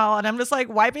hand towel and I'm just like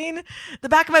wiping the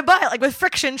back of my butt, like with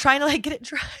friction, trying to like get it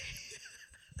dry.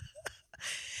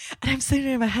 And I'm sitting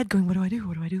there in my head going, what do I do?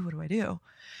 What do I do? What do I do?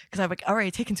 Because I've like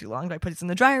already taken too long. Do I put this in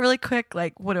the dryer really quick?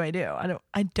 Like, what do I do?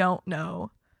 I don't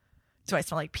know. Do I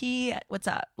smell like pee? What's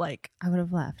up? Like, I would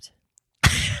have left.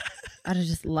 I'd have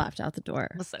just left out the door.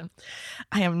 listen,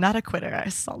 I am not a quitter. I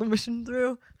saw the mission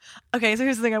through. Okay, so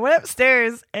here's the thing. I went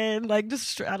upstairs and like just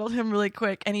straddled him really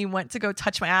quick, and he went to go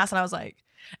touch my ass, and I was like,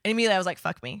 and immediately I was like,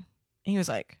 fuck me. And he was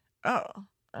like, oh,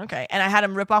 okay. And I had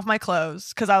him rip off my clothes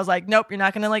because I was like, nope, you're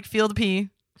not gonna like feel the pee.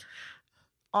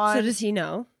 So does he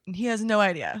know? He has no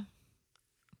idea.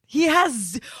 He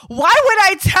has. Why would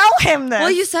I tell him this?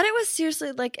 Well, you said it was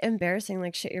seriously like embarrassing,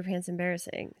 like shit your pants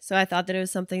embarrassing. So I thought that it was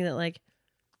something that like,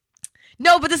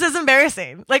 No, but this is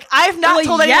embarrassing. Like, I've not Well,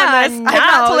 told yeah, anyone this. I've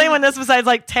not no. told anyone this besides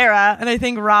like Tara and I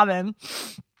think Robin.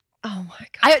 oh my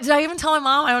God. Did I even tell my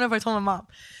mom? I don't know if I told my mom.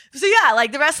 So yeah,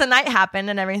 like the rest of the night happened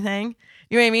and everything.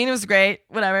 You know what I mean? It was great.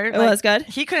 Whatever. It was good?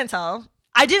 He couldn't tell.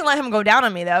 I didn't let him go down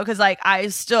on me though, because like I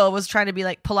still was trying to be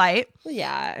like polite, Well,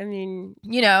 yeah, I mean,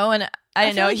 you know, and I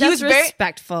didn't feel know. like He was that's very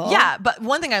respectful. Yeah, but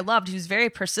one thing I loved, he was very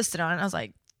persistent on it. I was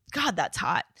like, God, that's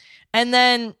hot. And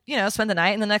then, you know, spent the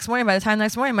night, and the next morning, by the time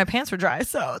next morning, my pants were dry.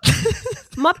 So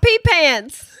My pee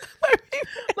pants.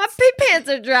 My pee pants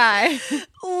are dry.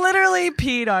 literally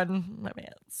peed on my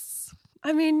pants.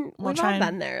 I mean, We'll we've try all and-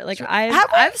 been there. Like Have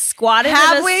we? I've squatted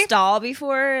Have in a we? stall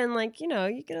before, and like you know,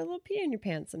 you get a little pee in your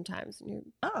pants sometimes. And you're,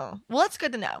 Oh, well, that's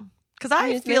good to know. Because I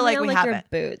mean, it's feel mainly like on, we your haven't.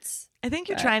 boots. I think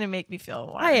you're but- trying to make me feel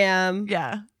warm. I am.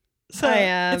 Yeah. So I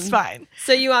am. it's fine.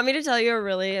 So you want me to tell you a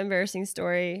really embarrassing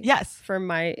story? Yes. For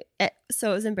my,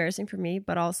 so it was embarrassing for me,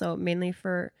 but also mainly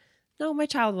for, no, my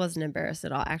child wasn't embarrassed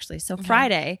at all, actually. So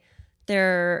Friday,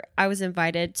 I was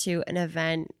invited to an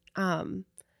event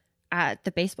at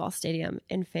the baseball stadium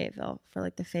in Fayetteville for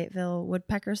like the Fayetteville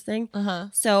Woodpeckers thing. Uh-huh.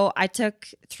 So I took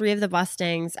 3 of the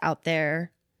Mustangs out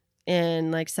there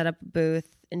and like set up a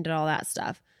booth and did all that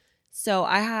stuff. So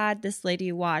I had this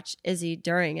lady watch Izzy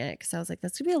during it because I was like,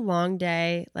 that's going to be a long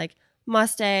day. Like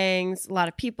Mustangs, a lot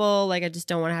of people. Like I just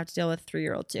don't want to have to deal with a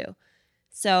 3-year-old too.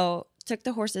 So took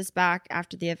the horses back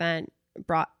after the event,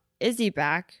 brought Izzy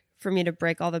back for me to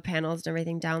break all the panels and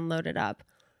everything down, load it up.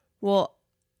 Well,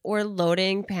 we're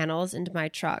loading panels into my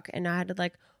truck and I had to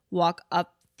like walk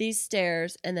up these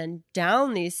stairs and then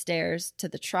down these stairs to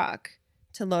the truck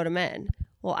to load them in.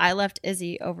 Well, I left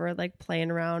Izzy over like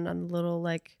playing around on the little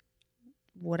like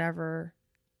whatever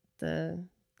the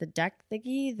deck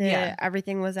thingy that Yeah.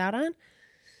 everything was out on.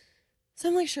 So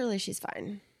I'm like, surely she's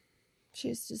fine.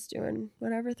 She's just doing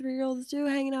whatever 3-year-olds do,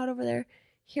 hanging out over there.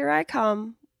 Here I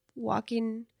come,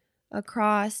 walking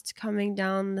across, coming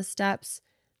down the steps.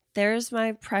 there's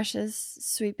my precious,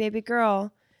 sweet baby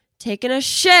girl taking a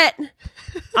shit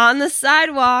on the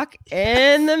sidewalk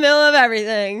in the middle of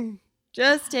everything.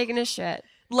 Just taking a shit.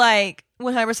 Like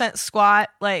 100% squat.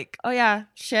 Like, Oh yeah,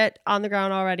 shit on the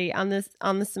ground already on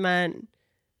the cement.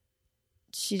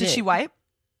 did she wipe?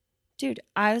 Dude,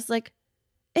 I was like,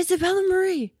 Isabella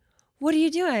Marie, what are you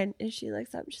doing? And she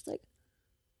looks up and she's like,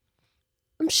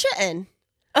 I'm shitting.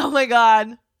 Oh my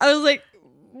God. I was like,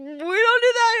 we don't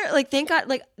do that here. Like, thank God,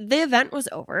 like, the event was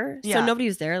over. Yeah. So nobody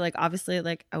was there. Like, obviously,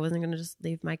 like, I wasn't going to just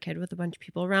leave my kid with a bunch of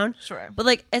people around. Sure. But,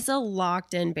 like, it's a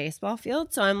locked in baseball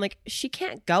field. So I'm like, she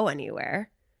can't go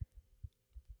anywhere.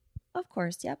 Of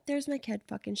course. Yep. There's my kid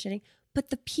fucking shitting. But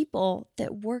the people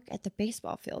that work at the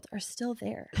baseball field are still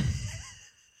there.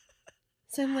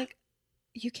 So I'm like,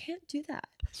 you can't do that.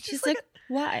 She's like,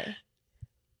 why?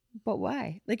 But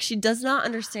why? Like, she does not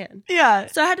understand. Yeah.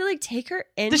 So I had to like take her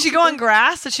in. Did she go on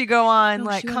grass? Did she go on No,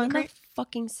 like she went on the concrete?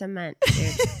 fucking cement,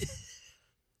 dude.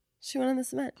 She went on the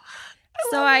cement.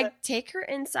 So I take her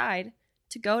inside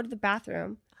to go to the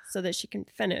bathroom so that she can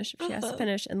finish. If she has to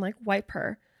finish and like wipe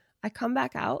her. I come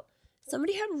back out.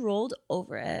 Somebody had rolled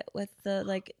over it with the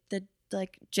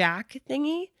jack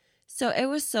thingy. So it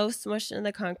was so smushed in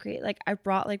the concrete. Like I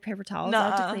brought like paper towels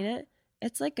out to clean it.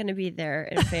 It's like gonna be there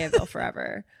in Fayetteville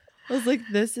forever. I was like,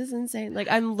 this is insane. Like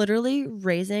I'm literally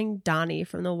raising Donnie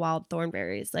from the Wild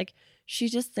Thornberries. Like she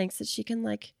just thinks that she can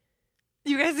like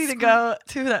You guys need to go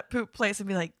to that poop place and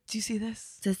be like, do you see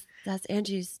this? that's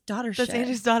Angie's daughter That's shit.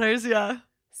 Angie's daughters, yeah.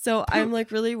 So I'm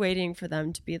like really waiting for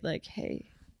them to be like, hey,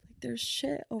 like there's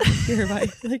shit over here by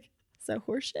like is that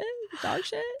horse shit? Dog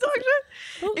shit? Dog shit?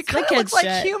 Oh, It it's my kind of looks kid's like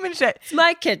shit. human shit. It's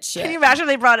my kid's shit. Can you imagine if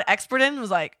they brought an expert in and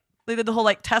was like, they did the whole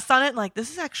like test on it and like,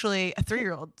 this is actually a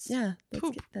 3-year-old's. Yeah,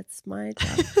 Poop. that's my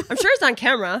job. I'm sure it's on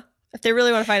camera. If they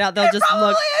really want to find out, they'll It just probably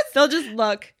look. is. They'll just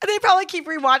look. And they probably keep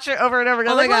rewatching it over and over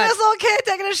again. Oh my Like, look at God. this little kid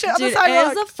taking a shit on the Dude, sidewalk.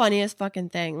 it is the funniest fucking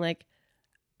thing. Like,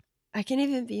 I can't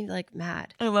even be like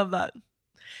mad. I love that.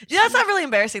 Yeah, that's not really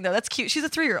embarrassing though. That's cute. She's a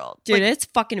 3-year-old. Dude, Like, it's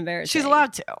fucking embarrassing. she's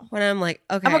allowed to. When I'm like,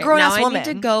 okay, I'm a grown-ass now I need to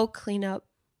woman. go clean up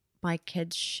my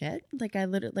kid's shit. Like, I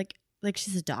literally, like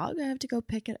she's a dog. I have to go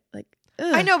pick it. Like,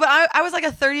 ugh. I know, but I was like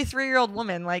a 33-year-old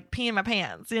woman, like peeing my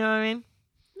pants. You know what I mean?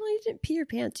 Well, you didn't pee your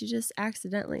pants. You just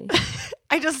accidentally.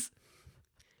 I just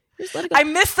Just let it go. I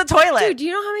missed the toilet. Dude, do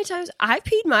you know how many times I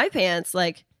peed my pants?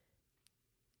 Like,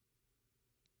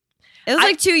 it was I-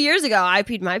 like 2 years ago. I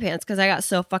peed my pants because I got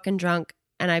so fucking drunk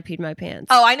and I peed my pants.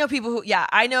 Oh, I know people who. Yeah,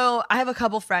 I know. I have a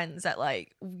couple friends that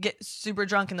like get super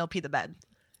drunk and they'll pee the bed.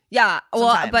 yeah. Well,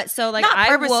 sometimes. but so like Not I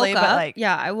purposely, woke but, up. like-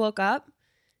 Yeah, I woke up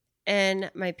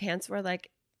and my pants were like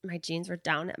my jeans were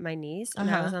down at my knees and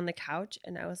I Uh-huh. was on the couch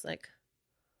and I was like,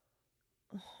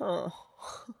 huh.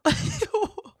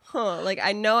 Huh. Like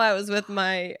I know I was with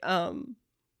my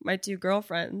my two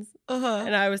girlfriends Uh-huh.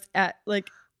 and I was at like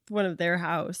one of their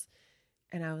house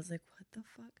and I was like, what the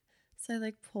fuck? So I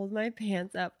like pulled my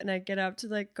pants up and I get up to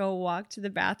like go walk to the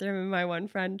bathroom and my one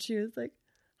friend, she was like,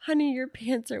 honey, your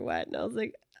pants are wet. And I was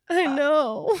like, I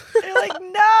know. You're like,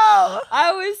 no.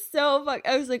 I was so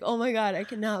I was like, oh my God, I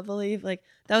cannot believe like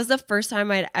that was the first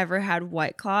time I'd ever had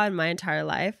White Claw in my entire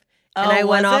life. And Oh, I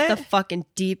went was off it? the fucking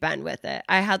deep end with it.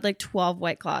 I had like 12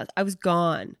 White Claws. I was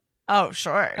gone. Oh,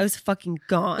 sure. I was fucking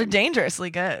They're gone. dangerously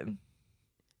good.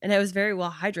 And I was very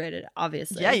well hydrated,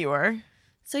 obviously. Yeah, you were.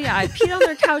 So yeah, I peed on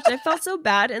their couch. I felt so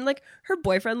bad. And like her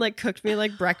boyfriend like cooked me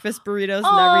like breakfast burritos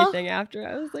Aw. and everything after.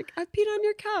 I was like, I peed on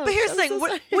your couch. But here's the I'm thing: so what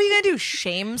sorry. are you gonna do?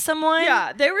 Shame someone?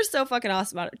 Yeah, they were so fucking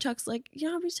awesome about it. Chuck's like, you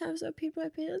know how many times I peed my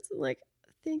pants? I'm like,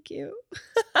 thank you.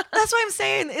 That's what I'm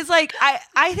saying. It's like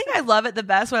I think I love it the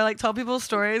best when I like tell people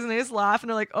stories and they just laugh and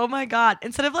they're like, oh my God.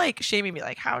 Instead of like shaming me,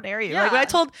 like, how dare you? Like when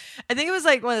Yeah. I think it was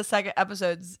like one of the second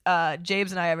episodes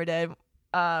James and I ever did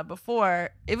before.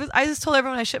 I just told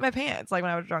everyone I shit my pants like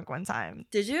when I was drunk one time.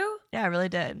 Did you? Yeah, I really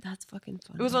did. That's fucking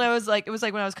fun. It was when I was like when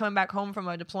I was coming back home from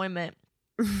a deployment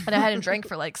and I hadn't drank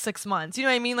for like 6 months. You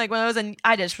know what I mean? Like when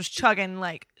I just was chugging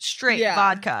like straight Yeah.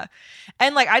 vodka.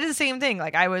 And like I did the same thing.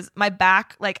 Like I was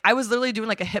literally doing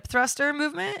like a hip thruster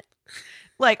movement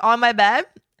like on my bed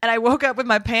and I woke up with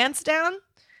my pants down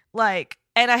like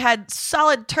and I had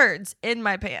solid turds in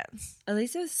my pants. At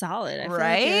least it was solid. I feel like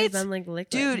Right? it was been like liquid.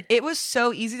 Dude, it was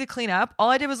so easy to clean up. All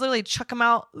I did was literally chuck them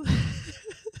out.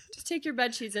 just take your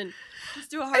bed sheets and just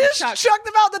do a I hard just chuck. chucked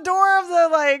them out the door of the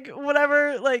like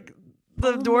whatever like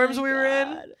the Oh dorms my we were in.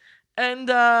 God. And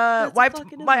That's wiped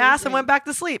fucking my ass and amazing. went back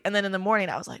to sleep. And then in the morning,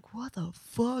 I was like, "What the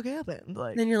fuck happened?"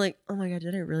 Like, Then you're like, oh my God,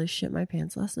 did I really shit my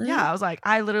pants last night? yeah, I was like,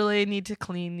 "I literally need to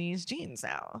clean these jeans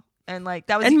now." And like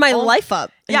that was And the my only- life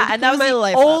up. I Yeah, had to and that clean was my the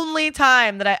life up. only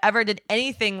time that I ever did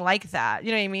anything like that.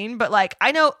 You know what I mean? But like,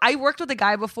 I know I worked with a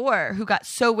guy before who got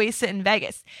so wasted in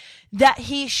Vegas that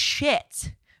he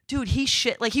shit. Dude, he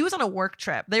shit. Like, he was on a work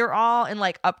trip. They were all in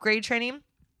like upgrade training.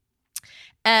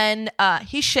 And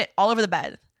he shit all over the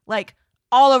bed. Like,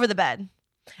 all over the bed.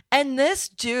 And this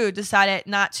dude decided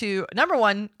not to, number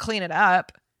one, clean it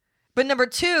up. But number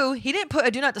two, he didn't put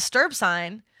a do not disturb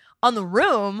sign on the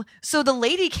room, so the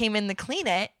lady came in to clean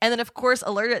it, and then of course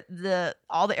alerted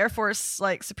all the Air Force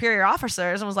like superior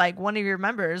officers and was like, one of your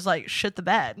members like shit the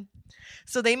bed.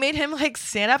 So they made him like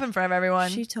stand up in front of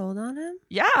everyone. She told on him?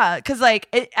 Yeah, because like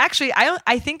it actually,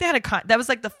 I think they had that was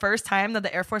like the first time that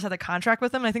the Air Force had a contract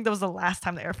with him. And I think that was the last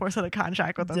time the Air Force had a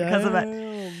contract with him because of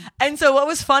it. And so what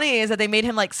was funny is that they made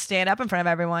him like stand up in front of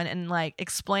everyone and like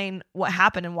explain what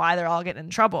happened and why they're all getting in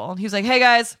trouble. And he was like, "Hey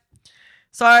guys,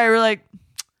 sorry, we're like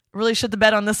really shit the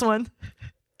bed on this one."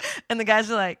 And the guys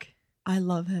are like, I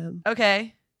love him.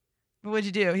 "Okay, but what'd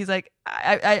you do?" He's like,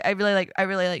 I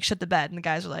really like shit the bed." And the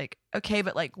guys are like, "Okay,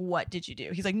 but like what did you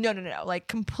do?" He's like, no, like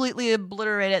completely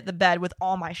obliterated the bed with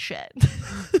all my shit.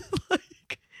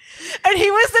 Like, and he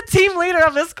was the team leader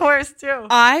of this course too.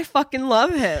 I fucking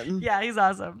love him. Yeah, he's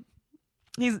awesome.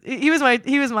 He was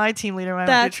my team leader when I went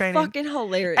That's through training. fucking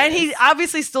hilarious. And he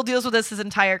obviously still deals with this his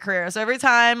entire career. So every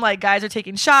time like guys are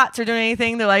taking shots or doing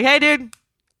anything, they're like, "Hey dude,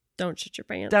 don't shit your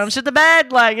pants. don't shit the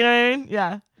bed." Like, you know what I mean?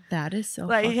 Yeah. That is so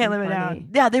Like, you can't live it funny. down.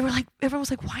 Yeah, they were like, everyone was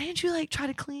like, "Why didn't you like try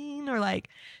to clean or like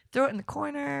throw it in the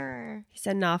corner?" He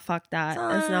said, "Nah, fuck that.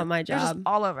 That's not my They're just job."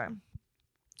 all over.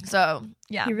 So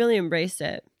yeah, He really embraced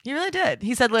it. he really did.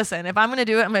 He said, "Listen, if I'm gonna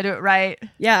do it, I'm gonna do it right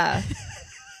Yeah.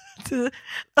 to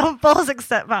the fullest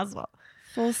extent possible."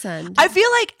 Full send. I feel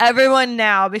like everyone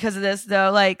now, because of this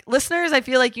though, like listeners, I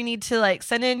feel like you need to like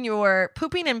send in your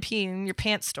pooping and peeing in your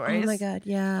pants stories. Oh my God.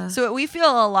 Yeah. So we feel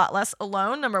a lot less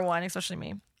alone. Number one, especially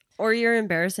me. Or your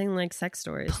embarrassing like sex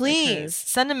stories. Please because-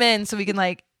 send them in so we can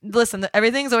like listen.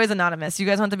 Everything's always anonymous. You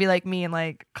guys want to be like me and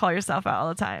like call yourself out all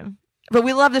the time, but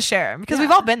we love to share because we've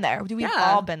Yeah. all been there. We've Yeah.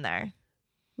 all been there.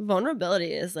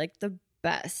 Vulnerability is like the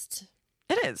best.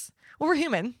 It is. Well, we're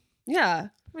human. Yeah.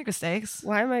 We make mistakes.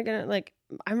 Why am I gonna like?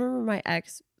 I remember my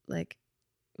ex like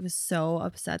was so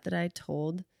upset that I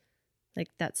told like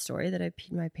that story that I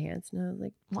peed my pants, and I was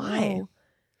like, Why? "No,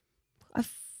 I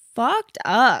fucked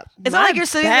up." It's not My like you're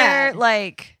sitting bad. there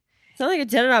like It's not like I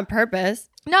did it on purpose.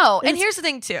 no. And It's- here's the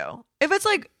thing too. If it's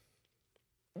like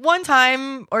one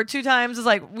time or two times is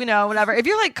like, you know, whatever. If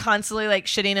you're like constantly like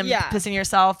shitting and Yeah. pissing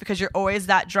yourself because you're always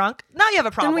that drunk, now you have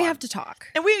a problem. Then we have to talk.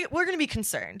 and we're gonna be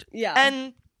concerned. Yeah.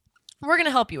 And we're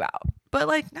gonna help you out. But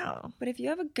like no. But if you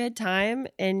have a good time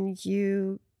and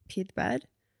you pee the bed,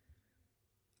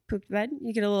 poop the bed,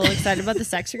 you get a little excited about the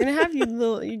sex you're gonna have. You do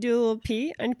a little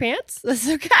pee on your pants. That's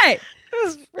okay.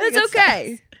 It's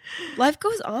okay. Life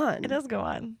goes on. It does go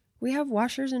on. We have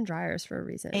washers and dryers for a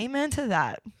reason. Amen to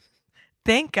that.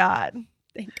 Thank God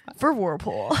Thank God. for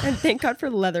Whirlpool. And thank God for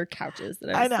leather couches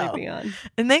that I I'm know. sleeping on.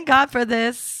 And thank God for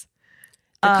this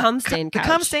The cum stain the couch.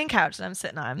 cum stain couch that I'm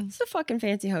sitting on. It's a fucking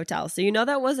fancy hotel. So you know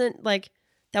that wasn't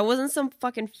some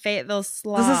fucking Fayetteville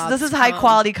slob. This is high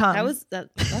quality cum.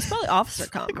 That's probably officer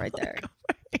cum right there.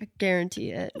 I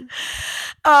guarantee it.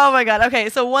 Oh my God. Okay,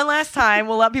 so one last time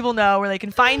we'll let people know where they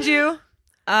can find you.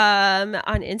 On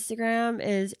Instagram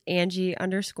is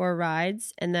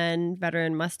Angie_rides and then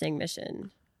Veteran Mustang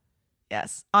Mission.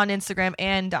 Yes, on Instagram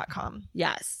and .com.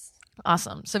 Yes.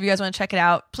 Awesome. So if you guys want to check it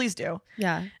out, please do.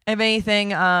 Yeah. If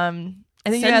anything, I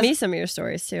think you Send guys, me some of your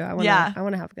stories too. I want Yeah.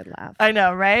 to have a good laugh. I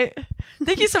know, right?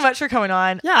 Thank you so much for coming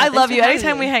on. Yeah, I thanks love for you. having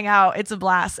Anytime me. we hang out, it's a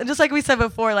blast. And just like we said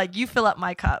before, like you fill up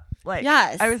my cup. Like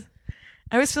Yes.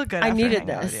 I always feel good. I after needed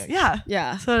hanging out with this. you. Yeah.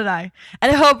 Yeah. So did I.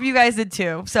 And I hope you guys did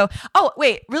too. So, oh,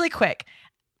 wait, really quick.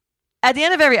 At the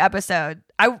end of every episode,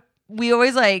 we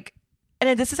always like,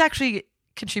 and this is actually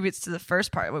contributes to the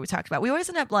first part of what we talked about. We always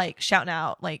end up like shouting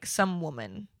out like some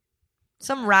woman,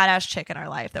 some rad ass chick in our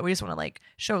life that we just want to like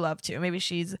show love to. Maybe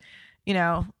she's, you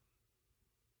know,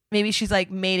 maybe she's like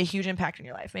made a huge impact in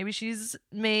your life. Maybe she's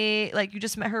made like you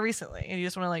just met her recently and you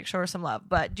just want to like show her some love.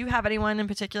 But do you have anyone in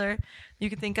particular you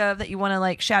can think of that you want to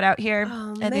like shout out here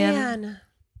Oh at the end man.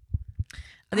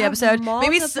 of the I have episode?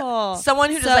 Maybe multiple. someone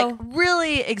who just So- like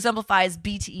really exemplifies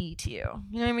BTE to you.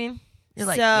 You know what I mean? You're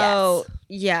like, so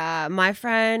yeah, my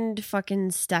friend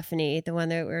fucking Stephanie, the one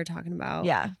that we were talking about.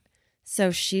 yes. Yeah.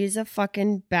 So she's a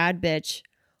fucking bad bitch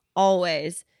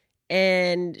always.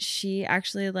 And she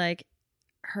actually like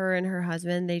her and her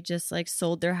husband, they just like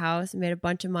sold their house and made a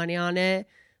bunch of money on it.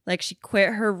 Like she quit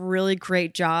her really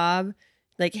great job.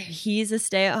 Like he's a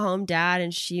stay-at-home dad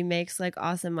and she makes like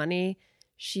awesome money.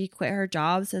 she quit her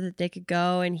job so that they could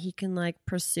go and he can like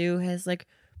pursue his like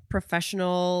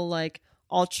professional like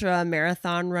ultra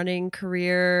marathon running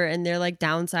career, and they're like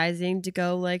downsizing to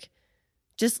go like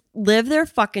just live their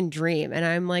fucking dream. And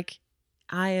I'm like,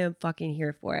 I am fucking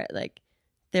here for it. Like,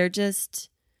 they're just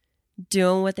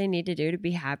doing what they need to do to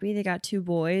be happy. They got 2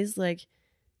 boys. Like,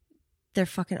 they're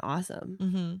fucking awesome.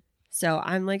 Mm-hmm. So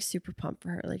I'm like super pumped for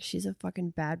her. Like, she's a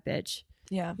fucking bad bitch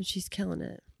Yeah. and she's killing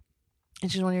it.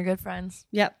 And she's one of your good friends.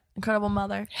 Yep. Incredible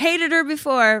mother. Hated her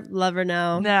before. Love her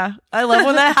now. Yeah. I love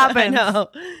when that happens. I know.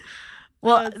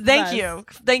 Well, That's the thank best. you.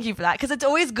 Thank you for that. Because it's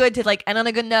always good to like end on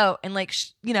a good note and like,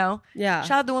 Yeah.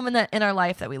 shout out the woman that in our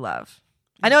life that we love.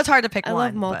 I know it's hard to pick I one.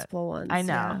 love multiple ones. I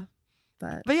know.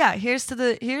 yeah. But yeah, here's to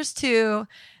the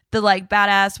like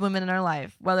badass women in our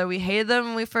life, whether we hated them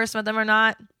when we first met them or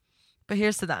not. But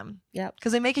here's to them. Yep.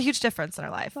 Because they make a huge difference in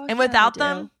our life. Fuck And yeah, without they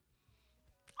them, do.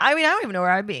 I mean, I don't even know where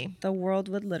I'd be. The world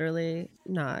would literally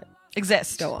not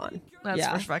Exist. go on. That's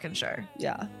yeah. for fucking sure.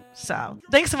 Yeah. So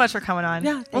thanks so much for coming on.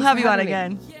 Yeah, We'll thanks have for you on having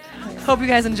again. me. Hope you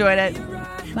guys enjoyed it.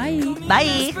 Bye.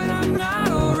 Bye. But I'm not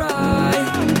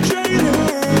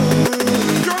alright.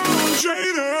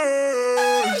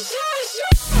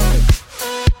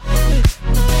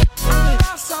 I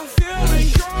lost some feeling,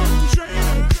 girl, I'm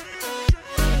jaded.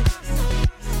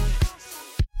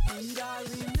 And I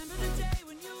remember the day